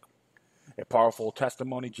 Fantastic. A powerful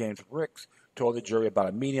testimony, James Ricks told the jury about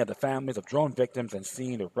a meeting of the families of drone victims and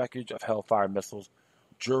seeing the wreckage of Hellfire missiles.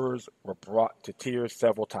 Jurors were brought to tears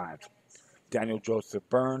several times. Daniel Joseph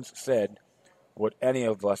Burns said, "Would any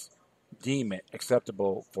of us deem it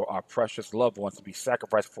acceptable for our precious loved ones to be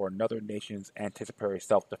sacrificed for another nation's anticipatory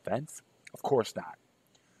self-defense? Of course not.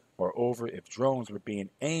 Moreover, if drones were being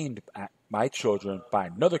aimed at my children by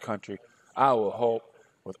another country, I will hope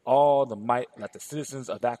with all the might that the citizens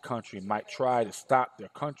of that country might try to stop their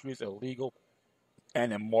country's illegal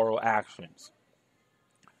and immoral actions."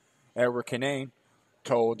 Edward Kynan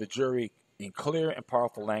told the jury in clear and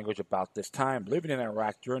powerful language about this time living in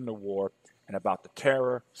Iraq during the war and about the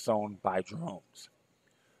terror sown by drones.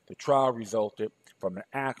 The trial resulted from an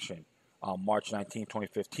action on March 19,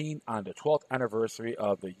 2015, on the 12th anniversary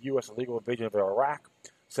of the U.S. illegal invasion of Iraq.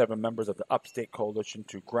 7 members of the upstate coalition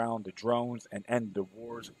to ground the drones and end the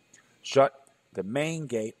wars shut the main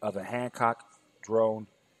gate of the Hancock drone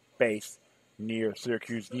base near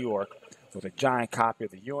Syracuse, New York, with a giant copy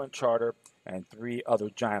of the UN Charter and 3 other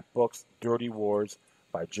giant books, Dirty Wars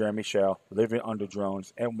by Jeremy Schell, Living Under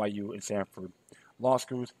Drones, NYU and Stanford Law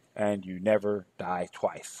Schools, and You Never Die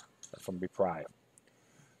Twice. That's from Be Pride.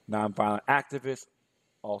 Nonviolent activists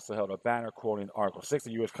also held a banner quoting Article 6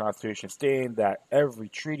 of the U.S. Constitution, stating that every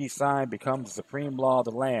treaty signed becomes the supreme law of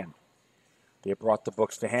the land. They brought the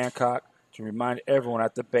books to Hancock to remind everyone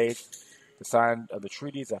at the base the sign of the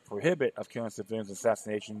treaties that prohibit of killing civilians and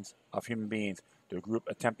assassinations of human beings. The group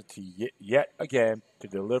attempted to yet again to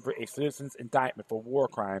deliver a citizen's indictment for war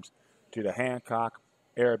crimes to the Hancock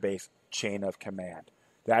Air Base chain of command.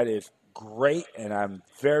 That is great, and I'm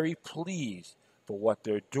very pleased for what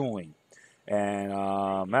they're doing. And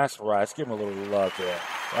that's right. Let's give them a little love there.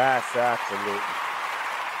 That's absolutely.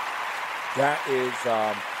 That is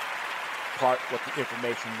part what the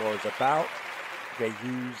information was about. They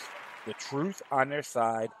used the truth on their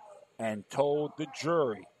side and told the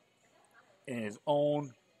jury in his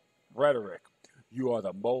own rhetoric, you are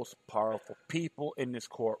the most powerful people in this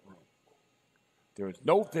courtroom. There is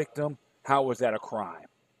no victim. How is that a crime?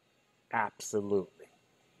 Absolutely.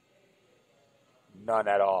 None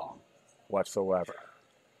at all whatsoever.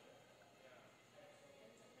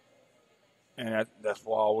 And that's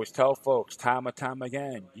why I always tell folks, time and time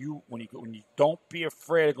again, when you don't be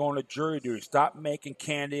afraid of going to jury duty, stop making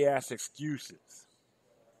candy-ass excuses.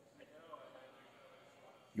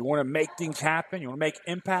 You want to make things happen? You want to make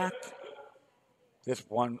impact? This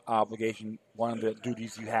one obligation, one of the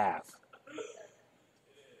duties you have.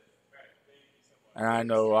 And I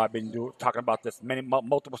know I've been talking about this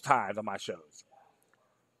multiple times on my shows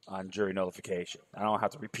on jury notification. I don't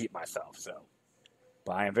have to repeat myself, so.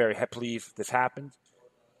 But I am very pleased this happened.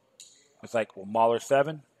 It's like, well, Mahler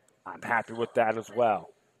 7, I'm happy with that as well.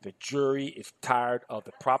 The jury is tired of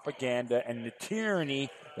the propaganda and the tyranny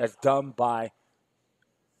that's done by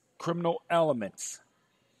criminal elements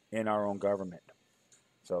in our own government.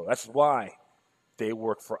 So that's why they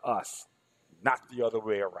work for us, not the other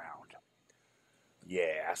way around.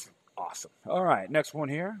 Yeah, that's awesome. All right, next one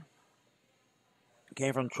here.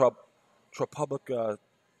 Came from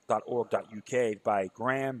Trumpublic.org.uk by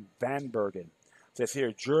Graham Van Bergen. It says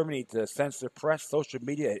here, Germany to censor press, social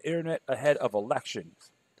media, and internet ahead of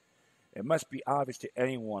elections. It must be obvious to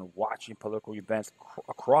anyone watching political events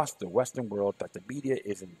across the Western world that the media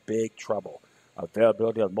is in big trouble.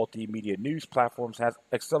 Availability of multimedia news platforms has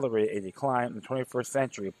accelerated a decline in the 21st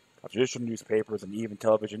century of traditional newspapers and even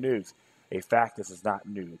television news. A fact this is not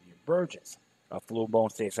new. The emergence of full-blown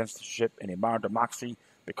state censorship in a modern democracy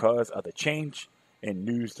because of the change in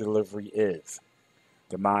news delivery is.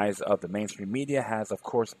 The demise of the mainstream media has, of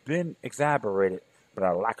course, been exacerbated by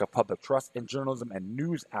a lack of public trust in journalism and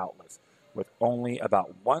news outlets, with only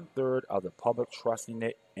about 1/3 of the public trusting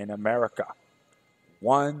it in America.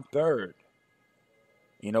 1/3.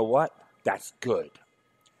 You know what? That's good.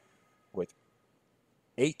 With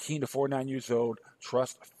 18 to 49 years old,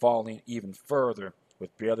 trust falling even further,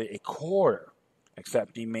 with barely a quarter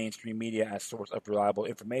accepting mainstream media as source of reliable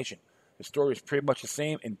information. The story is pretty much the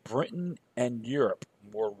same in Britain and Europe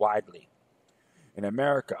more widely. In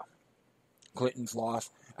America, Clinton's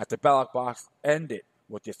loss at the ballot box ended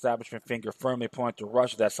with the establishment finger firmly pointing to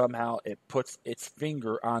Russia, that somehow it puts its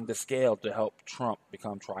finger on the scale to help Trump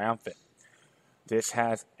become triumphant. This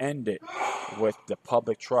has ended with the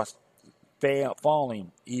public trust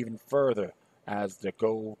falling even further, as the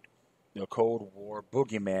Cold War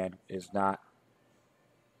boogeyman is not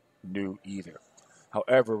new either.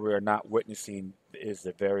 However, we are not witnessing is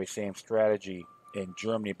the very same strategy in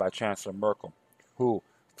Germany by Chancellor Merkel, who,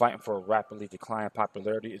 fighting for a rapidly declining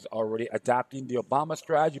popularity, is already adopting the Obama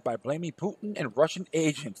strategy by blaming Putin and Russian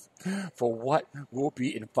agents for what will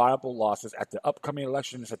be inevitable losses at the upcoming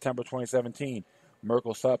election in September 2017.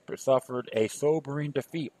 Merkel suffered a sobering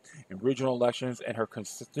defeat in regional elections in her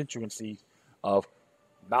constituency of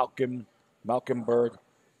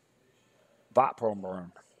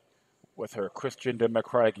Mecklenburg-Vorpommern with her Christian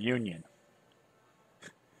Democratic Union,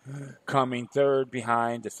 coming third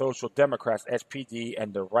behind the Social Democrats, SPD,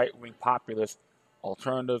 and the right-wing populist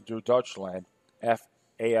Alternative für Deutschland,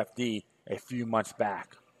 AfD, a few months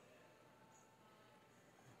back.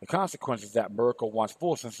 The consequence is that Merkel wants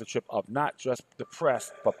full censorship of not just the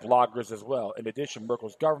press, but bloggers as well. In addition,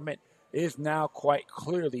 Merkel's government is now quite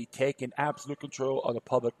clearly taking absolute control of the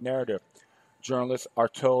public narrative. journalists are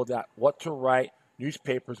told that what to write,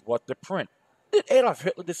 newspapers what to print. Did Adolf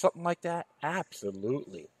Hitler do something like that?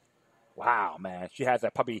 Absolutely. Wow, man. She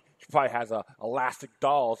probably has a elastic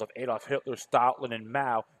dolls of Adolf Hitler, Stalin, and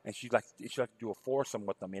Mao, and she like to do a foursome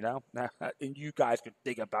with them, and you guys could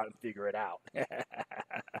think about it and figure it out.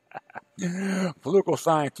 Political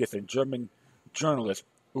scientist and German journalist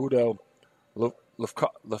Udo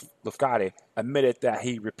Lufgade admitted that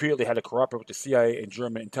he repeatedly had to cooperate with the CIA and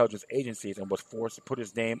German intelligence agencies and was forced to put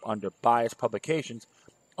his name under biased publications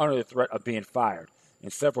under the threat of being fired.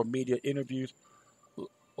 In several media interviews,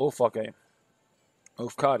 Lufgade,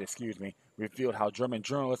 revealed how German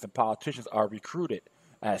journalists and politicians are recruited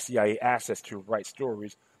as CIA assets to write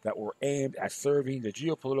stories that were aimed at serving the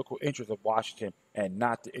geopolitical interests of Washington and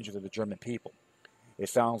not the interests of the German people. It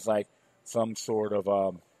sounds like some sort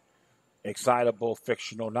of excitable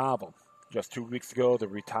fictional novel. Just 2 weeks ago, the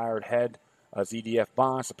retired head of ZDF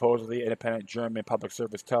Bonn, supposedly independent German public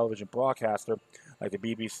service television broadcaster like the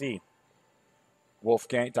BBC,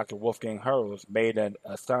 Dr. Wolfgang Hurls, made an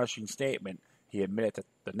astonishing statement. He admitted that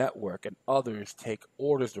the network and others take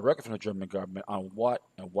orders directly from the German government on what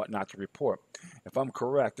and what not to report. If I'm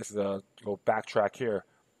correct, this is go backtrack here.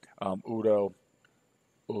 Udo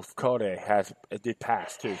Lufgade did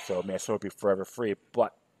pass too, so he'll be forever free.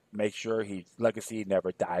 But make sure his legacy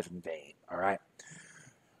never dies in vain. All right.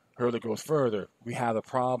 Hurley goes further. We have a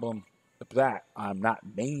problem with that. I'm not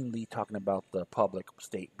mainly talking about the public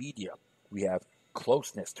state media. We have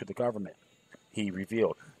closeness to the government, he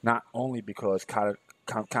revealed, not only because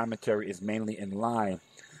commentary is mainly in line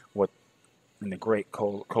with in the Great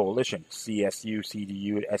Coalition, CSU,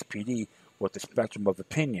 CDU, and SPD, with the spectrum of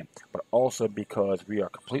opinion, but also because we are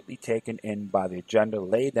completely taken in by the agenda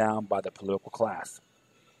laid down by the political class.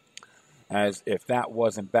 As if that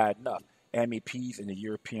wasn't bad enough, MEPs in the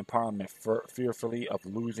European Parliament, fearfully of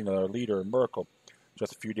losing their leader, Merkel,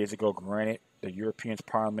 just a few days ago granted the European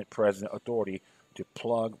Parliament President authority to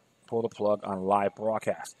pull the plug on live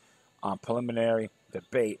broadcasts, on preliminary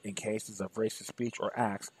debate in cases of racist speech or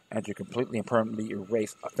acts, and to completely and permanently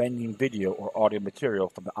erase offending video or audio material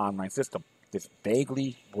from the online system. This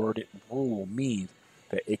vaguely worded rule means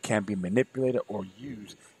that it can be manipulated or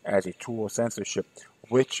used as a tool of censorship,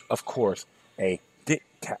 which, of course, a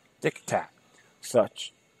diktat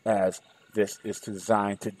such as this is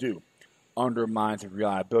designed to do, undermines the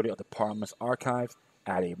reliability of the Parliament's archives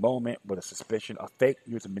at a moment where the suspicion of fake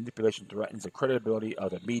news and manipulation threatens the credibility of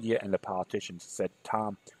the media and the politicians, said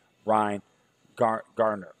Tom Ryan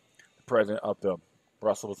Gardner, the president of the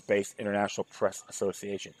Brussels-based International Press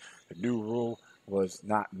Association. The new rule was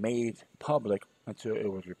not made public until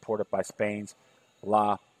it was reported by Spain's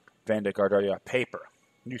La Vanguardia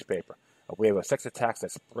newspaper, a wave of sex attacks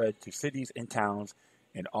that spread to cities and towns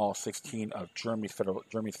in all 16 of Germany's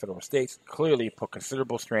federal states clearly put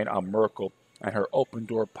considerable strain on Merkel and her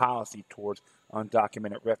open-door policy towards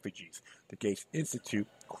undocumented refugees. The Gates Institute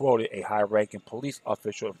quoted a high-ranking police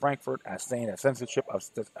official in Frankfurt as saying that censorship of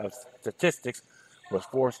statistics was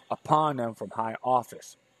forced upon them from high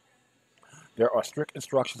office. There are strict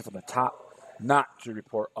instructions from the top not to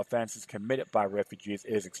report offenses committed by refugees.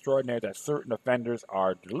 It is extraordinary that certain offenders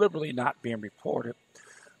are deliberately not being reported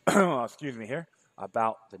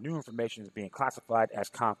about the new information is being classified as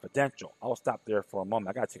confidential. I'll stop there for a moment.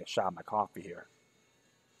 I got to take a shot of my coffee here.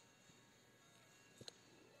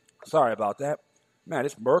 Sorry about that. Man,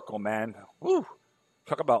 this Merkel, man. Woo.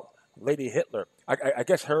 Talk about Lady Hitler. I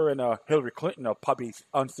guess her and Hillary Clinton are probably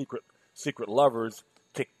secret lovers.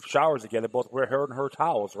 Take showers together, both wear her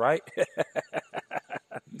towels, right?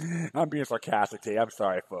 I'm being sarcastic today. I'm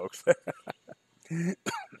sorry, folks.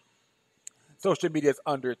 Social media is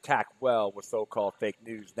under attack with so-called fake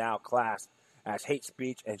news now classed as hate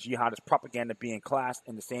speech and jihadist propaganda being classed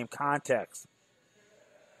in the same context.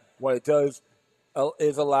 What it does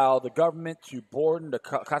is allow the government to broaden the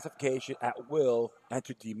classification at will and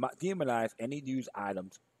to demonize any news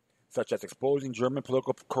items, such as exposing German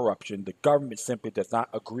political corruption the government simply does not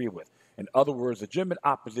agree with. In other words, the German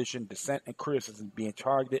opposition, dissent, and criticism being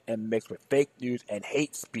targeted and mixed with fake news and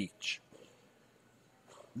hate speech.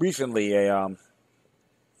 Recently, a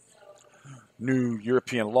new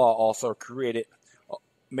European law also created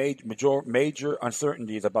major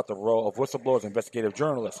uncertainties about the role of whistleblowers and investigative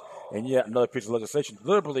journalists, and yet another piece of legislation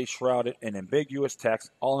deliberately shrouded in ambiguous text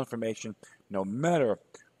all information, no matter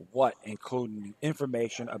what, including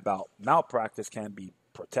information about malpractice, can be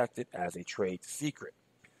protected as a trade secret.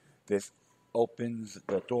 This opens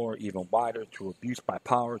the door even wider to abuse by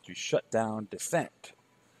power to shut down dissent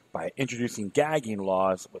by introducing gagging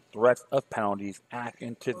laws with threats of penalties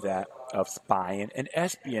akin to that of spying and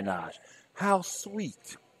espionage. How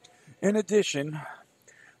sweet. In addition,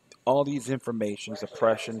 all these information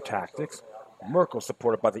suppression tactics, Merkel,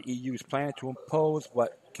 supported by the EU, is planning to impose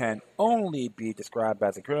what can only be described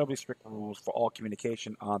as incredibly strict rules for all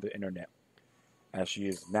communication on the internet, as she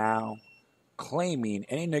is now claiming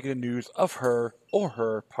any negative news of her or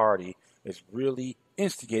her party is really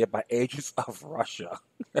instigated by agents of Russia.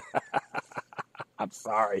 I'm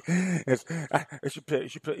sorry. You should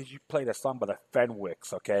play that song by the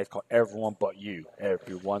Fenwicks, okay? It's called Everyone But You.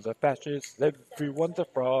 Everyone's a fascist. Everyone's a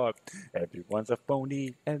fraud. Everyone's a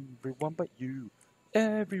phony. Everyone but you.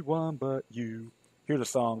 Everyone but you. Here's a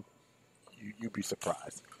song. You'd be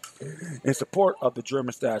surprised. In support of the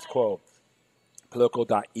German status quo,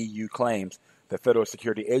 Politico.eu claims the Federal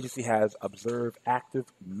Security Agency has observed active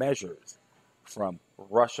measures from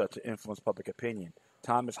Russia to influence public opinion.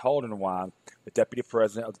 Thomas Haldenwang, the deputy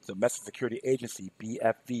president of the Domestic Security Agency,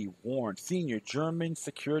 BFV, warned senior German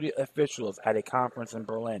security officials at a conference in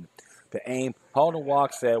Berlin. The aim,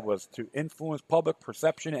 Haldenwang said, was to influence public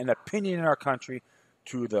perception and opinion in our country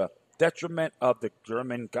to the detriment of the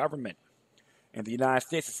German government. In the United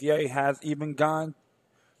States, the CIA has even gone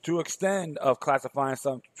to extent of classifying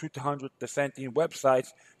some 200 dissenting websites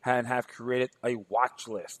and have created a watch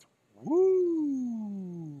list.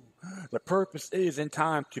 Woo! The purpose is, in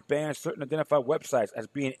time, to ban certain identified websites as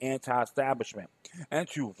being anti-establishment and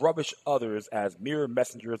to rubbish others as mere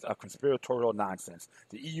messengers of conspiratorial nonsense.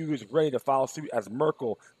 The EU is ready to follow suit as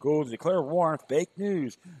Merkel goes to declare war on fake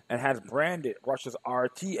news and has branded Russia's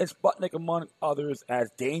RT and Sputnik, among others, as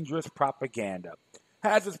dangerous propaganda.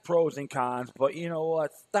 Has its pros and cons, but you know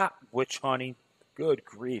what? Stop witch hunting. Good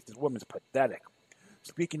grief, this woman's pathetic.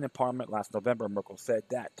 Speaking in Parliament last November, Merkel said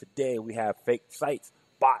that today we have fake sites,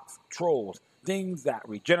 bots, trolls, things that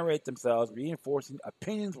regenerate themselves, reinforcing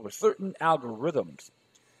opinions with certain algorithms.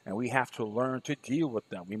 And we have to learn to deal with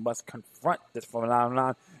them. We must confront this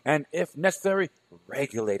phenomenon and, if necessary,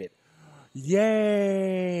 regulate it.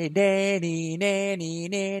 Yay! Nanny, nanny,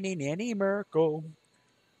 nanny, nanny Merkel.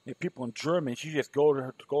 People in Germany, she just go to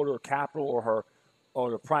her capital or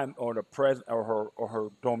the prime or the president or her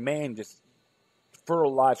domain, just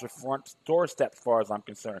fertilize her front doorstep, as far as I'm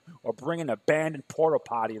concerned, or bring an abandoned porta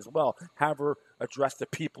potty as well. Have her address the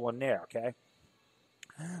people in there. Okay.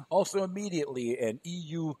 Also, immediately, an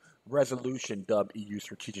EU resolution dubbed EU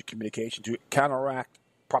Strategic Communication to counteract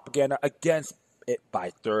propaganda against it by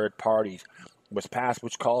third parties was passed,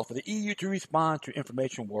 which calls for the EU to respond to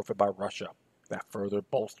information warfare by Russia. That further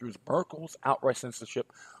bolsters Merkel's outright censorship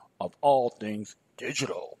of all things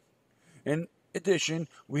digital. In addition,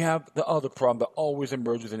 we have the other problem that always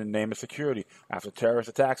emerges in the name of security. After terrorist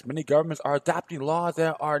attacks, many governments are adopting laws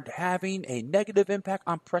that are having a negative impact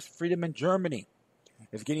on press freedom in Germany.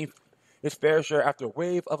 It's getting its fair share after a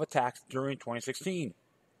wave of attacks during 2016.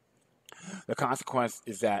 The consequence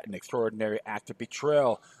is that an extraordinary act of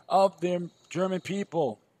betrayal of the German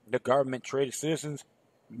people, the government traded citizens'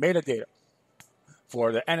 metadata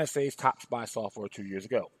for the NSA's top spy software 2 years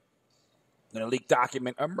ago. Then a leaked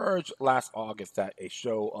document emerged last August that a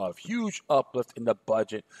show of huge uplift in the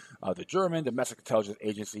budget of the German Domestic Intelligence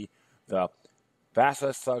Agency, the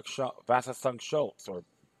Wasserschutz,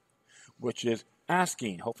 which is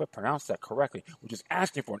asking, hopefully I pronounced that correctly, which is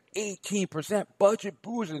asking for an 18% budget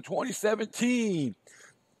boost in 2017.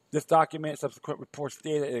 This document, subsequent reports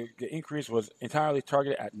stated the increase was entirely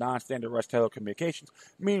targeted at non-standardized telecommunications,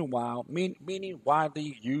 meaning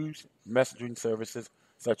widely used messaging services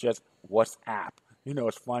such as WhatsApp. You know,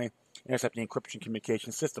 it's funny. Intercept the encryption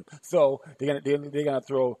communication system. So they're gonna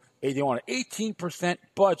throw. They want an 18%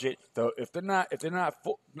 budget. So if they're not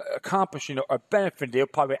accomplishing or benefiting, they'll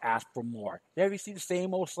probably ask for more. Have you seen the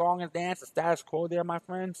same old song and dance, the status quo there, my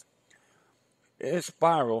friends? It's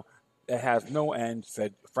spiral. It has no end,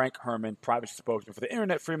 said Frank Herman, privacy spokesman for the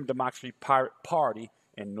Internet Freedom Democracy Party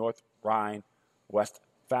in North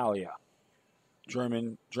Rhine-Westphalia.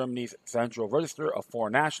 Germany's Central Register of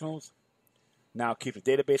Foreign Nationals now keeps a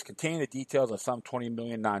database containing the details of some 20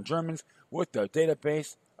 million non-Germans, with the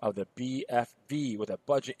database of the BFV with a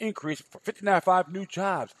budget increase for 55 new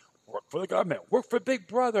jobs. Work for the government, work for Big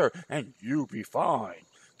Brother, and you'll be fine.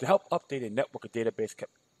 To help update a network of database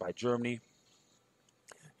kept by Germany,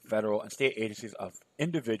 federal and state agencies of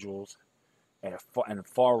individuals and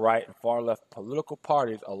far-right and far-left political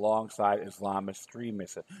parties alongside Islamist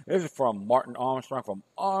extremists. This is from Martin Armstrong from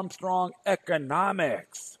Armstrong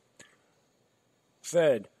Economics.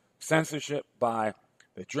 Said, censorship by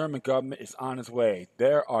the German government is on its way.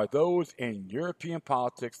 There are those in European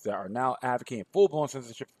politics that are now advocating full-blown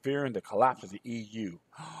censorship, fearing the collapse of the EU.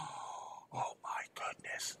 Oh my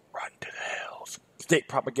goodness. Run to the hills. State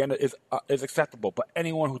propaganda is acceptable, but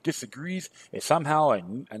anyone who disagrees is somehow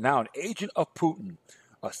now an agent of Putin.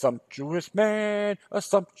 A sumptuous man, a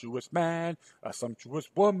sumptuous man, a sumptuous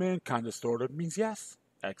woman kind of sort of means yes.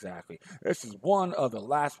 Exactly. This is one of the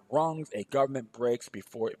last rungs a government breaks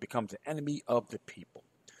before it becomes an enemy of the people.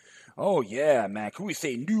 Oh, yeah, man. Can we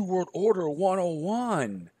say New World Order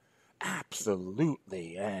 101?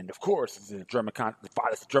 Absolutely. And, of course, it's the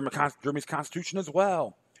Germany's constitution as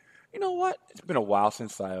well. You know what? It's been a while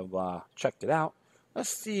since I've checked it out. Let's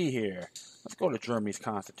see here. Let's go to Germany's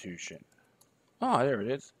constitution. Oh, there it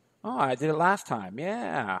is. Oh, I did it last time.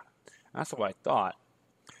 Yeah. That's what I thought.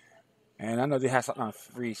 And I know they have something on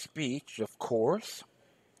free speech, of course.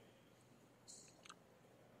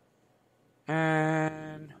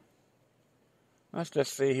 And let's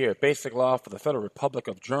just see here. Basic law for the Federal Republic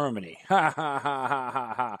of Germany. Ha ha ha ha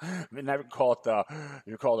ha ha. I mean, you call it the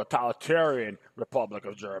totalitarian Republic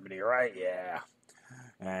of Germany, right? Yeah.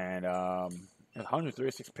 And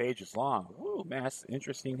 136 pages long. Woo, man, that's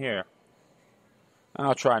interesting here.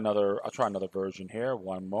 I'll try another version here.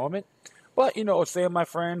 One moment. But, saying, my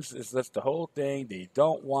friends, is that's the whole thing. They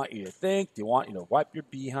don't want you to think. They want you to wipe your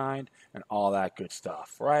behind and all that good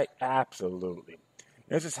stuff, right? Absolutely.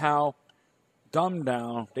 This is how dumbed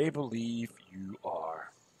down they believe you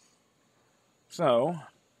are. So,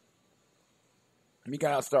 we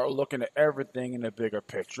got to start looking at everything in the bigger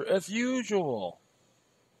picture as usual.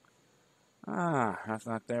 That's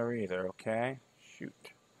not there either, okay?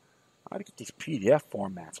 Shoot. How do you get these PDF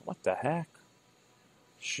formats? What the heck?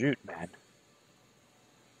 Shoot, man.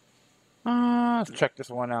 Let's check this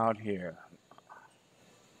one out here.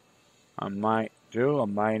 I might do, I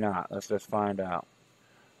might not. Let's just find out.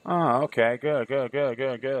 Oh, okay. Good.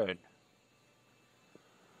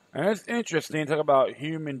 And it's interesting to talk about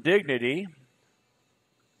human dignity,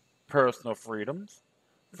 personal freedoms,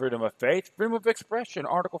 freedom of faith, freedom of expression,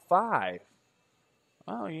 Article 5.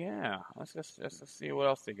 Oh, yeah. Let's see what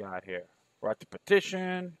else they got here. Right to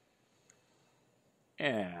petition.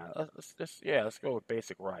 Yeah, let's go with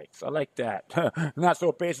basic rights. I like that. Not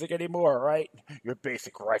so basic anymore, right? Your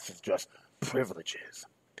basic rights is just privileges.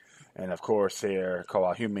 And of course, here, call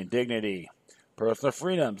out human dignity, personal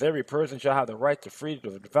freedoms. Every person shall have the right to freedom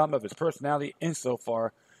of the development of his personality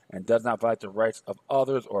insofar and does not violate the rights of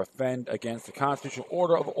others or offend against the constitutional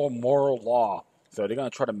order or moral law. So they're going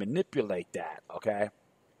to try to manipulate that, okay?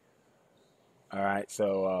 All right,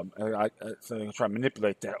 so they're going to try to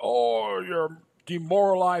manipulate that. Oh, you're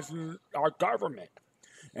demoralizing our government.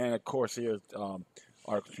 And of course, here's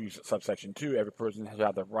Article 2, subsection 2. Every person shall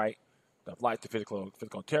have the right to physical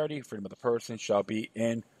integrity. Freedom of the person shall be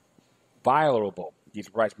inviolable. These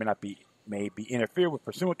rights may be interfered with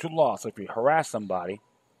pursuant to law. So if you harass somebody,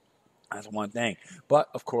 that's one thing. But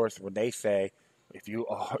of course, when they say if you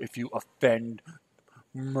offend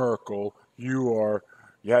Merkel, you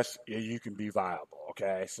can be viable.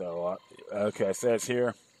 Okay, so it says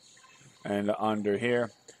here. And under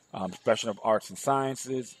here, expression of arts and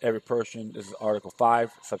sciences, every person, this is Article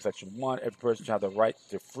 5, subsection 1, every person shall have the right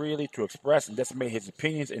to freely to express and disseminate his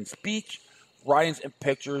opinions in speech, writings, and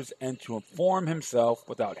pictures, and to inform himself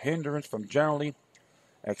without hindrance from generally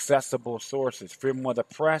accessible sources. Freedom of the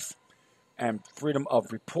press and freedom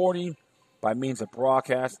of reporting by means of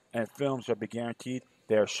broadcast and film shall be guaranteed.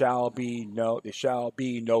 There shall be no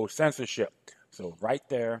censorship. So right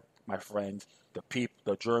there, my friends,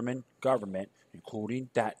 the German government, including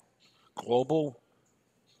that global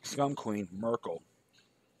scum queen Merkel,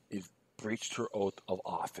 is breached her oath of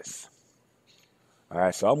office. All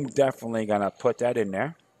right, so I'm definitely going to put that in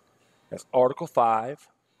there. That's Article 5,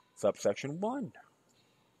 subsection 1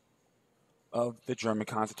 of the German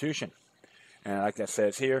Constitution. And like that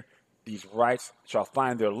says here, these rights shall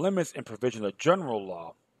find their limits in provision of general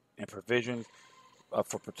law and provisions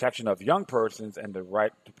for protection of young persons and the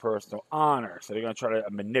right to personal honor. So they're going to try to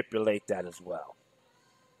manipulate that as well.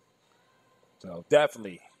 So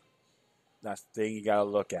definitely, that's the thing you got to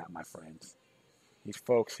look at, my friends. These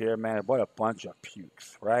folks here, man, what a bunch of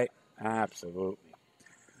pukes, right? Absolutely.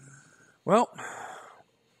 Well,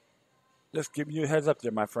 just giving you a heads up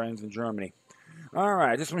there, my friends in Germany. All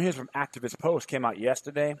right, this one here is from Activist Post. Came out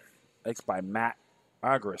yesterday. It's by Matt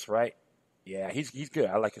Agris, right? Yeah, he's good.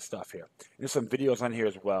 I like his stuff here. There's some videos on here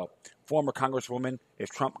as well. Former Congresswoman, if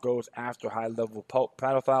Trump goes after high-level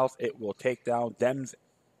pedophiles, it will take down Dems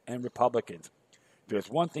and Republicans. There's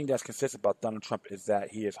one thing that's consistent about Donald Trump is that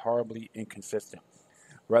he is horribly inconsistent.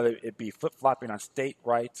 Whether it be flip-flopping on state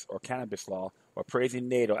rights or cannabis law, or praising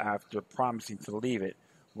NATO after promising to leave it,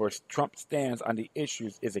 where Trump stands on the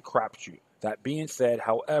issues is a crapshoot. That being said,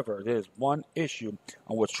 however, there is one issue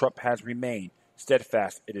on which Trump has remained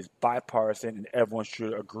steadfast. It is bipartisan and everyone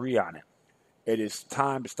should agree on it. It is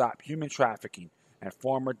time to stop human trafficking, and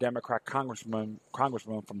former Democrat congressman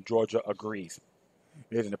from Georgia agrees.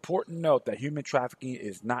 It is an important note that human trafficking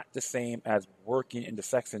is not the same as working in the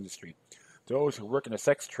sex industry. Those who work in the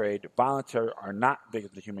sex trade, voluntary, are not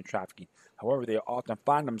victims of human trafficking. However, they often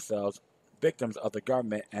find themselves victims of the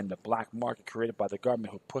government and the black market created by the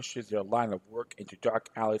government, who pushes their line of work into dark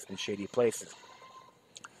alleys and shady places.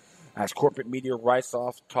 As corporate media writes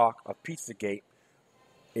off talk of Pizzagate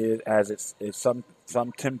as it's some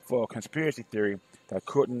tinfoil conspiracy theory that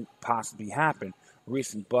couldn't possibly happen,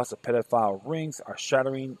 recent busts of pedophile rings are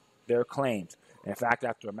shattering their claims. In fact,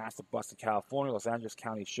 after a massive bust in California, Los Angeles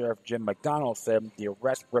County Sheriff Jim McDonald said the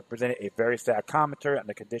arrest represented a very sad commentary on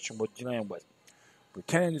the condition we're dealing with.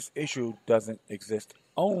 Pretending this issue doesn't exist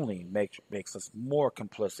only makes us more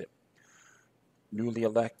complicit. Newly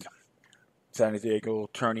elected San Diego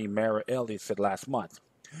Attorney Mara Elliott said last month.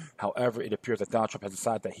 However, it appears that Donald Trump has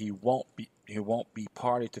decided that he won't be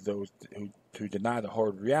party to those who deny the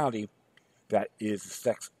horrid reality that is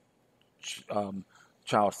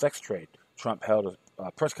child sex trade. Trump held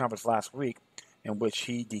a press conference last week in which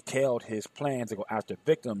he detailed his plans to go after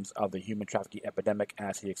victims of the human trafficking epidemic,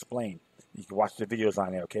 as he explained. You can watch the videos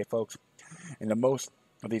on there, okay, folks? In the most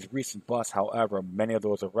of these recent busts, however, many of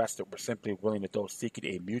those arrested were simply willing adults seeking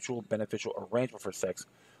a mutual beneficial arrangement for sex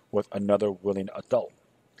with another willing adult.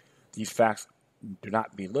 These facts do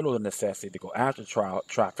not belittle the necessity to go after child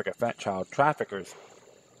traffickers.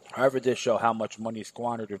 However, this show how much money is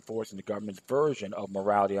squandered enforcing the government's version of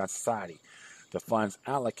morality on society. The funds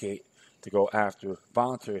allocated to go after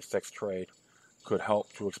voluntary sex trade could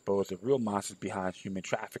help to expose the real monsters behind human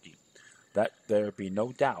trafficking. Let there be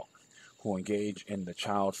no doubt, who engage in the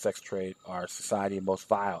child sex trade are society's most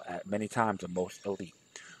vile, at many times the most elite.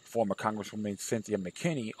 Former Congresswoman Cynthia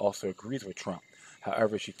McKinney also agrees with Trump.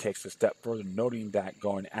 However, she takes a step further, noting that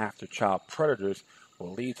going after child predators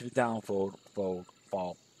will lead to the downfall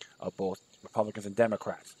of both Republicans and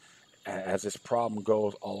Democrats, as this problem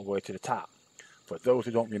goes all the way to the top. For those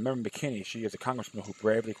who don't remember McKinney, she is a congressman who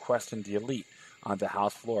bravely questioned the elite on the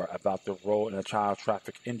House floor about their role in the child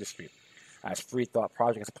traffic industry. As Free Thought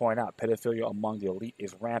Project has pointed out, pedophilia among the elite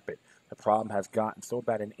is rampant. The problem has gotten so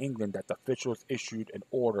bad in England that the officials issued an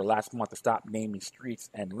order last month to stop naming streets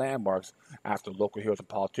and landmarks after local heroes and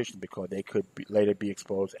politicians because they could later be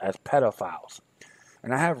exposed as pedophiles.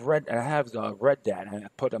 And I have read that and I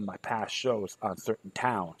put in my past shows on certain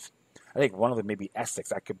towns. I think one of them may be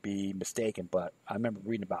Essex. I could be mistaken, but I remember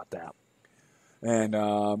reading about that. And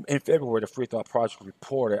in February, the Free Thought Project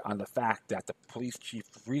reported on the fact that the police chief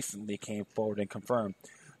recently came forward and confirmed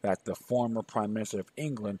that the former Prime Minister of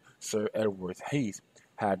England, Sir Edward Heath,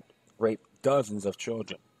 had raped dozens of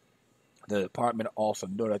children. The department also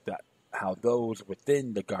noted that how those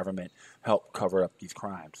within the government helped cover up these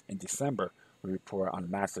crimes. In December, we report on a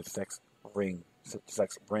massive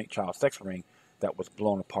child sex ring that was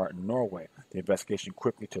blown apart in Norway. The investigation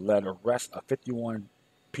quickly led to arrest of 51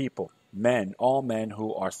 people, all men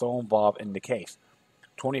who are so involved in the case.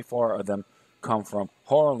 24 of them come from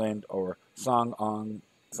Hordaland or Sogn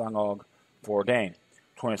og Fjordane.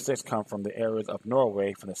 26 come from the areas of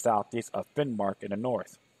Norway from the southeast of Finnmark in the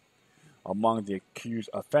north. Among the accused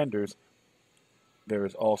offenders, there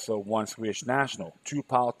is also one Swedish national, two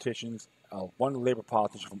politicians, one Labour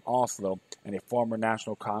politician from Oslo, and a former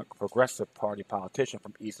National Progressive Party politician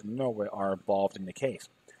from eastern Norway are involved in the case.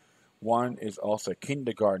 One is also a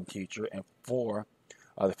kindergarten teacher, and 4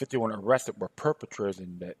 of the 51 arrested were perpetrators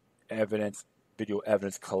in the video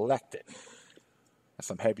evidence collected. That's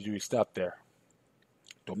some heavy-duty stuff there.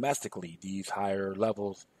 Domestically, these higher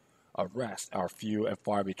levels of arrests are few and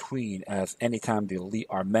far between, as anytime the elite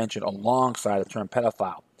are mentioned alongside the term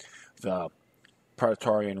pedophile, the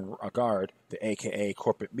Praetorian Guard, the aka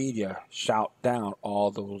corporate media, shout down all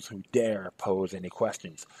those who dare pose any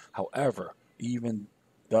questions. However, even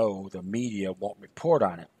though the media won't report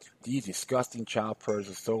on it, these disgusting child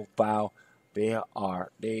predators are so vile, they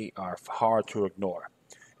are hard to ignore.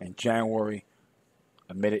 In January,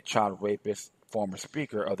 admitted child rapist, former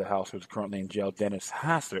Speaker of the House, who is currently in jail, Dennis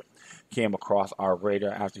Hastert, came across our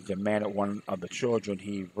radar after he demanded one of the children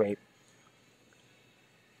he raped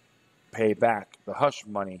pay back the hush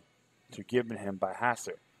money given him by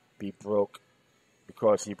Hastert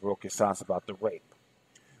because he broke his silence about the rape.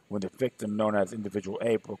 When the victim, known as Individual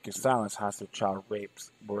A, broke his silence, Hastert's child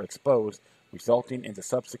rapes were exposed, resulting in the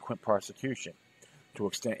subsequent prosecution. To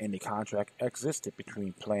extent any contract existed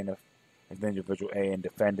between plaintiff and Individual A and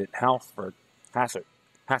defendant Hastert.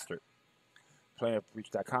 Plaintiff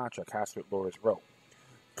breached that contract, Hastert lawyers wrote.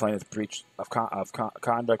 Plaintiff's breach of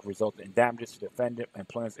conduct resulted in damages to the defendant, and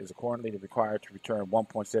plaintiff is accordingly required to return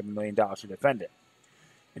 $1.7 million to the defendant.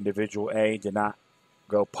 Individual A did not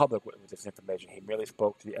go public with this information. He merely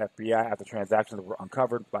spoke to the FBI after transactions were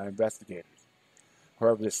uncovered by investigators.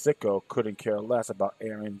 However, this sicko couldn't care less about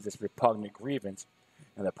airing this repugnant grievance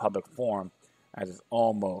in the public forum, as it's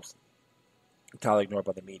almost entirely ignored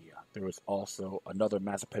by the media. There was also another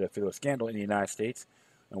massive pedophilia scandal in the United States,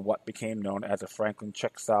 and what became known as the Franklin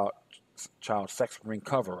child sex ring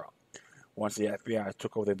cover-up. Once the FBI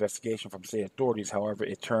took over the investigation from state authorities, however,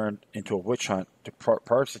 it turned into a witch hunt to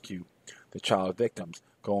persecute the child victims,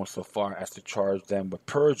 going so far as to charge them with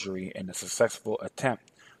perjury in a successful attempt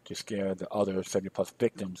to scare the other 70-plus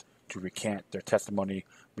victims to recant their testimony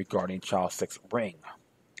regarding child sex ring.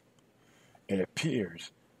 It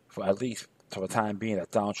appears, for at least for the time being,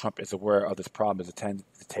 that Donald Trump is aware of this problem and is intending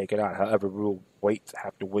to take it out. However, we'll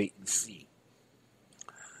have to wait and see.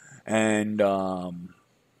 And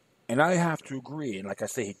I have to agree. And like I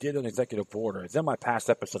say, he did an executive order. It's in my past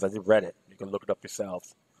episodes. I did read it. You can look it up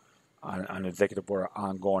yourselves on an executive order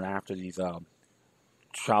on going after these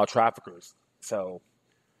child traffickers. So,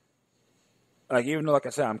 like, even though, like I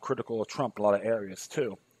said, I'm critical of Trump in a lot of areas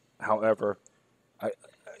too. However,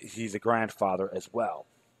 he's a grandfather as well.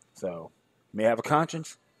 So, may have a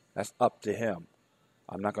conscience. That's up to him.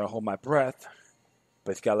 I'm not going to hold my breath,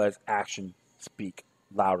 but he's got to let his action speak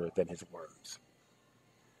louder than his words.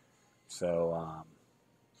 So,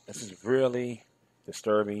 this is really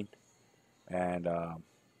disturbing. And I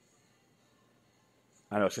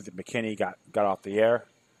know Cynthia McKinney got off the air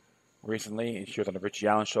recently, and she was on the Richie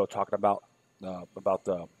Allen show talking about the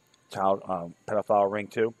child pedophile ring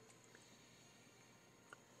too.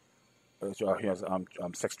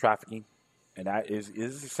 Sex trafficking, and that is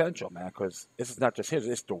essential, man, because this is not just his,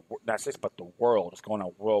 it's not just but the world. It's going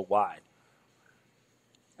on worldwide,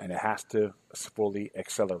 and it has to fully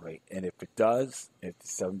accelerate. And if it does, if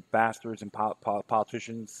some bastards and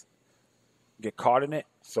politicians get caught in it,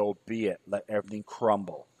 so be it. Let everything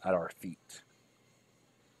crumble at our feet.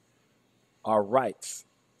 Our rights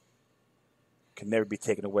can never be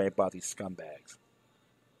taken away by these scumbags,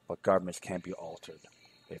 but governments can be altered.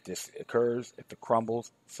 If this occurs, if it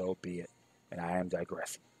crumbles, so be it. And I am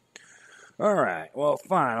digressing. All right. Well,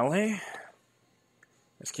 finally,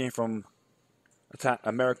 this came from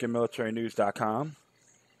AmericanMilitaryNews.com.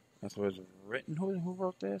 This was written. Who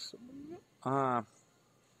wrote this?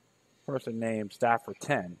 Person named Staff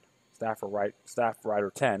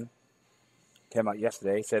Writer 10, came out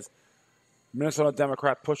yesterday. It says Minnesota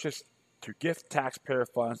Democrat pushes to gift taxpayer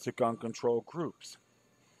funds to gun control groups.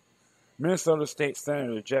 Minnesota State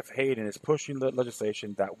Senator Jeff Hayden is pushing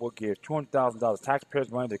legislation that will give $200,000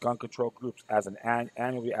 taxpayers' money to gun control groups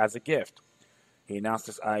annually as a gift. He announced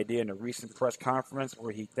this idea in a recent press conference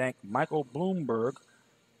where he thanked Michael Bloomberg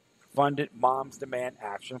funded Moms Demand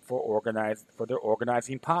Action for their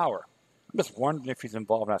organizing power. I'm just wondering if he's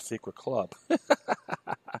involved in a secret club.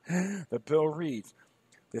 The bill reads,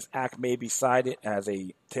 this act may be cited as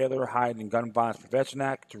a tailor-hiding gun violence prevention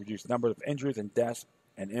act to reduce the number of injuries and deaths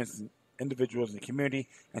and individuals in the community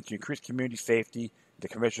and to increase community safety. The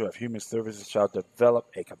Commissioner of Human Services shall develop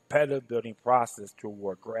a competitive bidding process to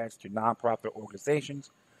award grants to nonprofit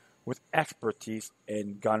organizations with expertise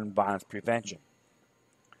in gun violence prevention.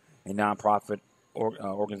 A nonprofit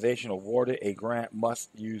organization awarded a grant must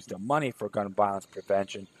use the money for gun violence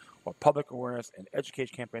prevention or public awareness and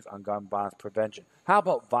education campaigns on gun violence prevention. How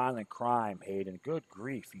about violent crime, Hayden? Good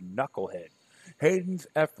grief, you knucklehead. Hayden's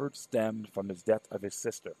efforts stemmed from the death of his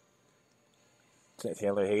sister,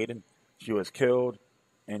 Taylor Hayden. She was killed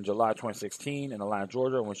in July 2016 in Atlanta,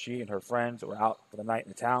 Georgia, when she and her friends were out for the night in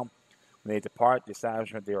the town. When they departed the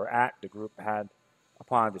establishment they were at, the group had,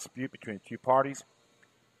 upon a dispute between the two parties,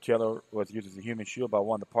 Taylor was used as a human shield by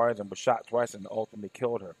one of the parties and was shot twice and ultimately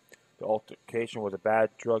killed her. The altercation was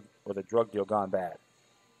a drug deal gone bad.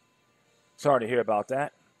 Sorry to hear about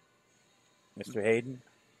that, Mr. Hayden.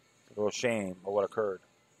 It's a real shame of what occurred.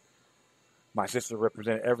 My sister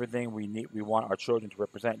represented everything we want our children to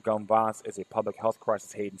represent. Gun violence is a public health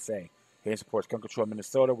crisis, Hayden saying. Hayden supports gun control in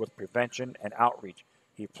Minnesota with prevention and outreach.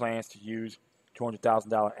 He plans to use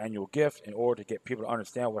 $200,000 annual gift in order to get people to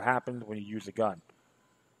understand what happens when you use a gun.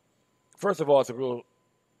 First of all, it's a real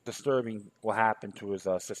disturbing what happened to his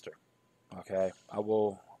sister. Okay? I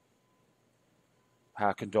will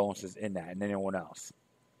have condolences in that and anyone else.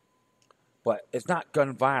 But it's not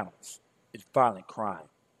gun violence. It's violent crime.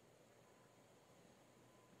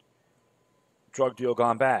 Drug deal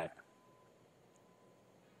gone bad.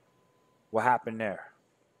 What happened there?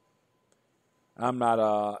 I'm not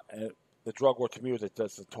the drug war to me was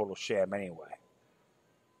just a total sham anyway.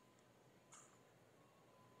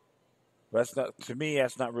 But that's not, to me,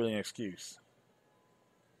 that's not really an excuse.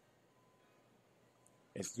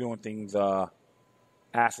 It's doing things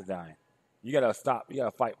acidine. You gotta stop. You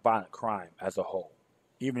gotta fight violent crime as a whole,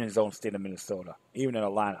 even in his own state of Minnesota, even in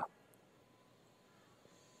Atlanta.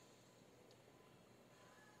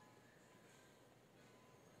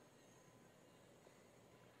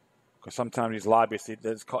 Because sometimes these lobbyists,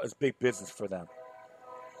 it's big business for them.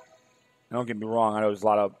 And don't get me wrong. I know there's a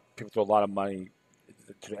lot of people throw a lot of money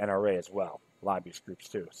to the NRA as well, lobbyist groups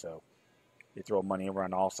too. So they throw money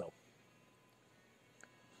around also.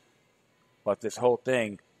 But this whole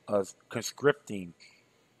thing of conscripting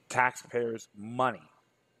taxpayers' money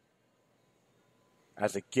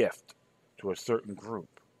as a gift to a certain group,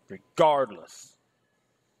 regardless,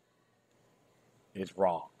 is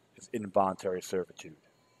wrong. It's involuntary servitude.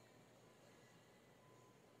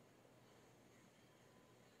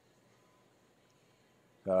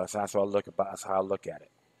 So that's how I look at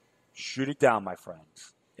it. Shoot it down, my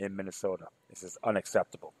friends, in Minnesota. This is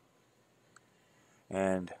unacceptable.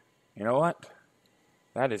 And you know what?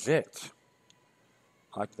 That is it.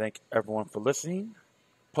 I'd like to thank everyone for listening.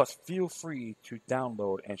 Plus, feel free to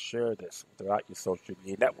download and share this throughout your social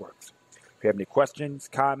media networks. If you have any questions,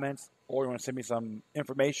 comments, or you want to send me some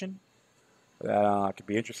information that I could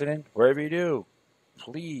be interested in, wherever you do,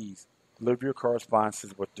 please deliver your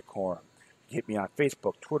correspondences with decorum. Hit me on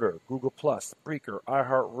Facebook, Twitter, Google+, Spreaker,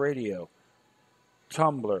 iHeartRadio,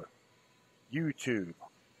 Tumblr, YouTube,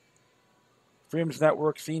 Freedom's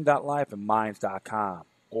Network, Scene.life, and Minds.com.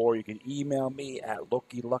 Or you can email me at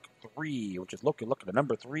LokiLuck3, which is Loki, look at the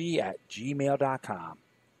number 3 at gmail.com.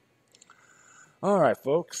 All right,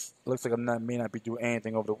 folks. Looks like I may not be doing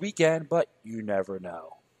anything over the weekend, but you never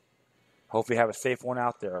know. Hopefully you have a safe one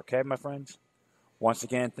out there, okay, my friends? Once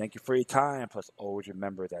again, thank you for your time. Plus, always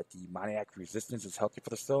remember that demoniac resistance is healthy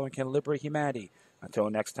for the soul and can liberate humanity. Until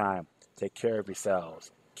next time, take care of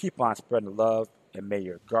yourselves. Keep on spreading love, and may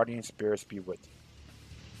your guardian spirits be with you.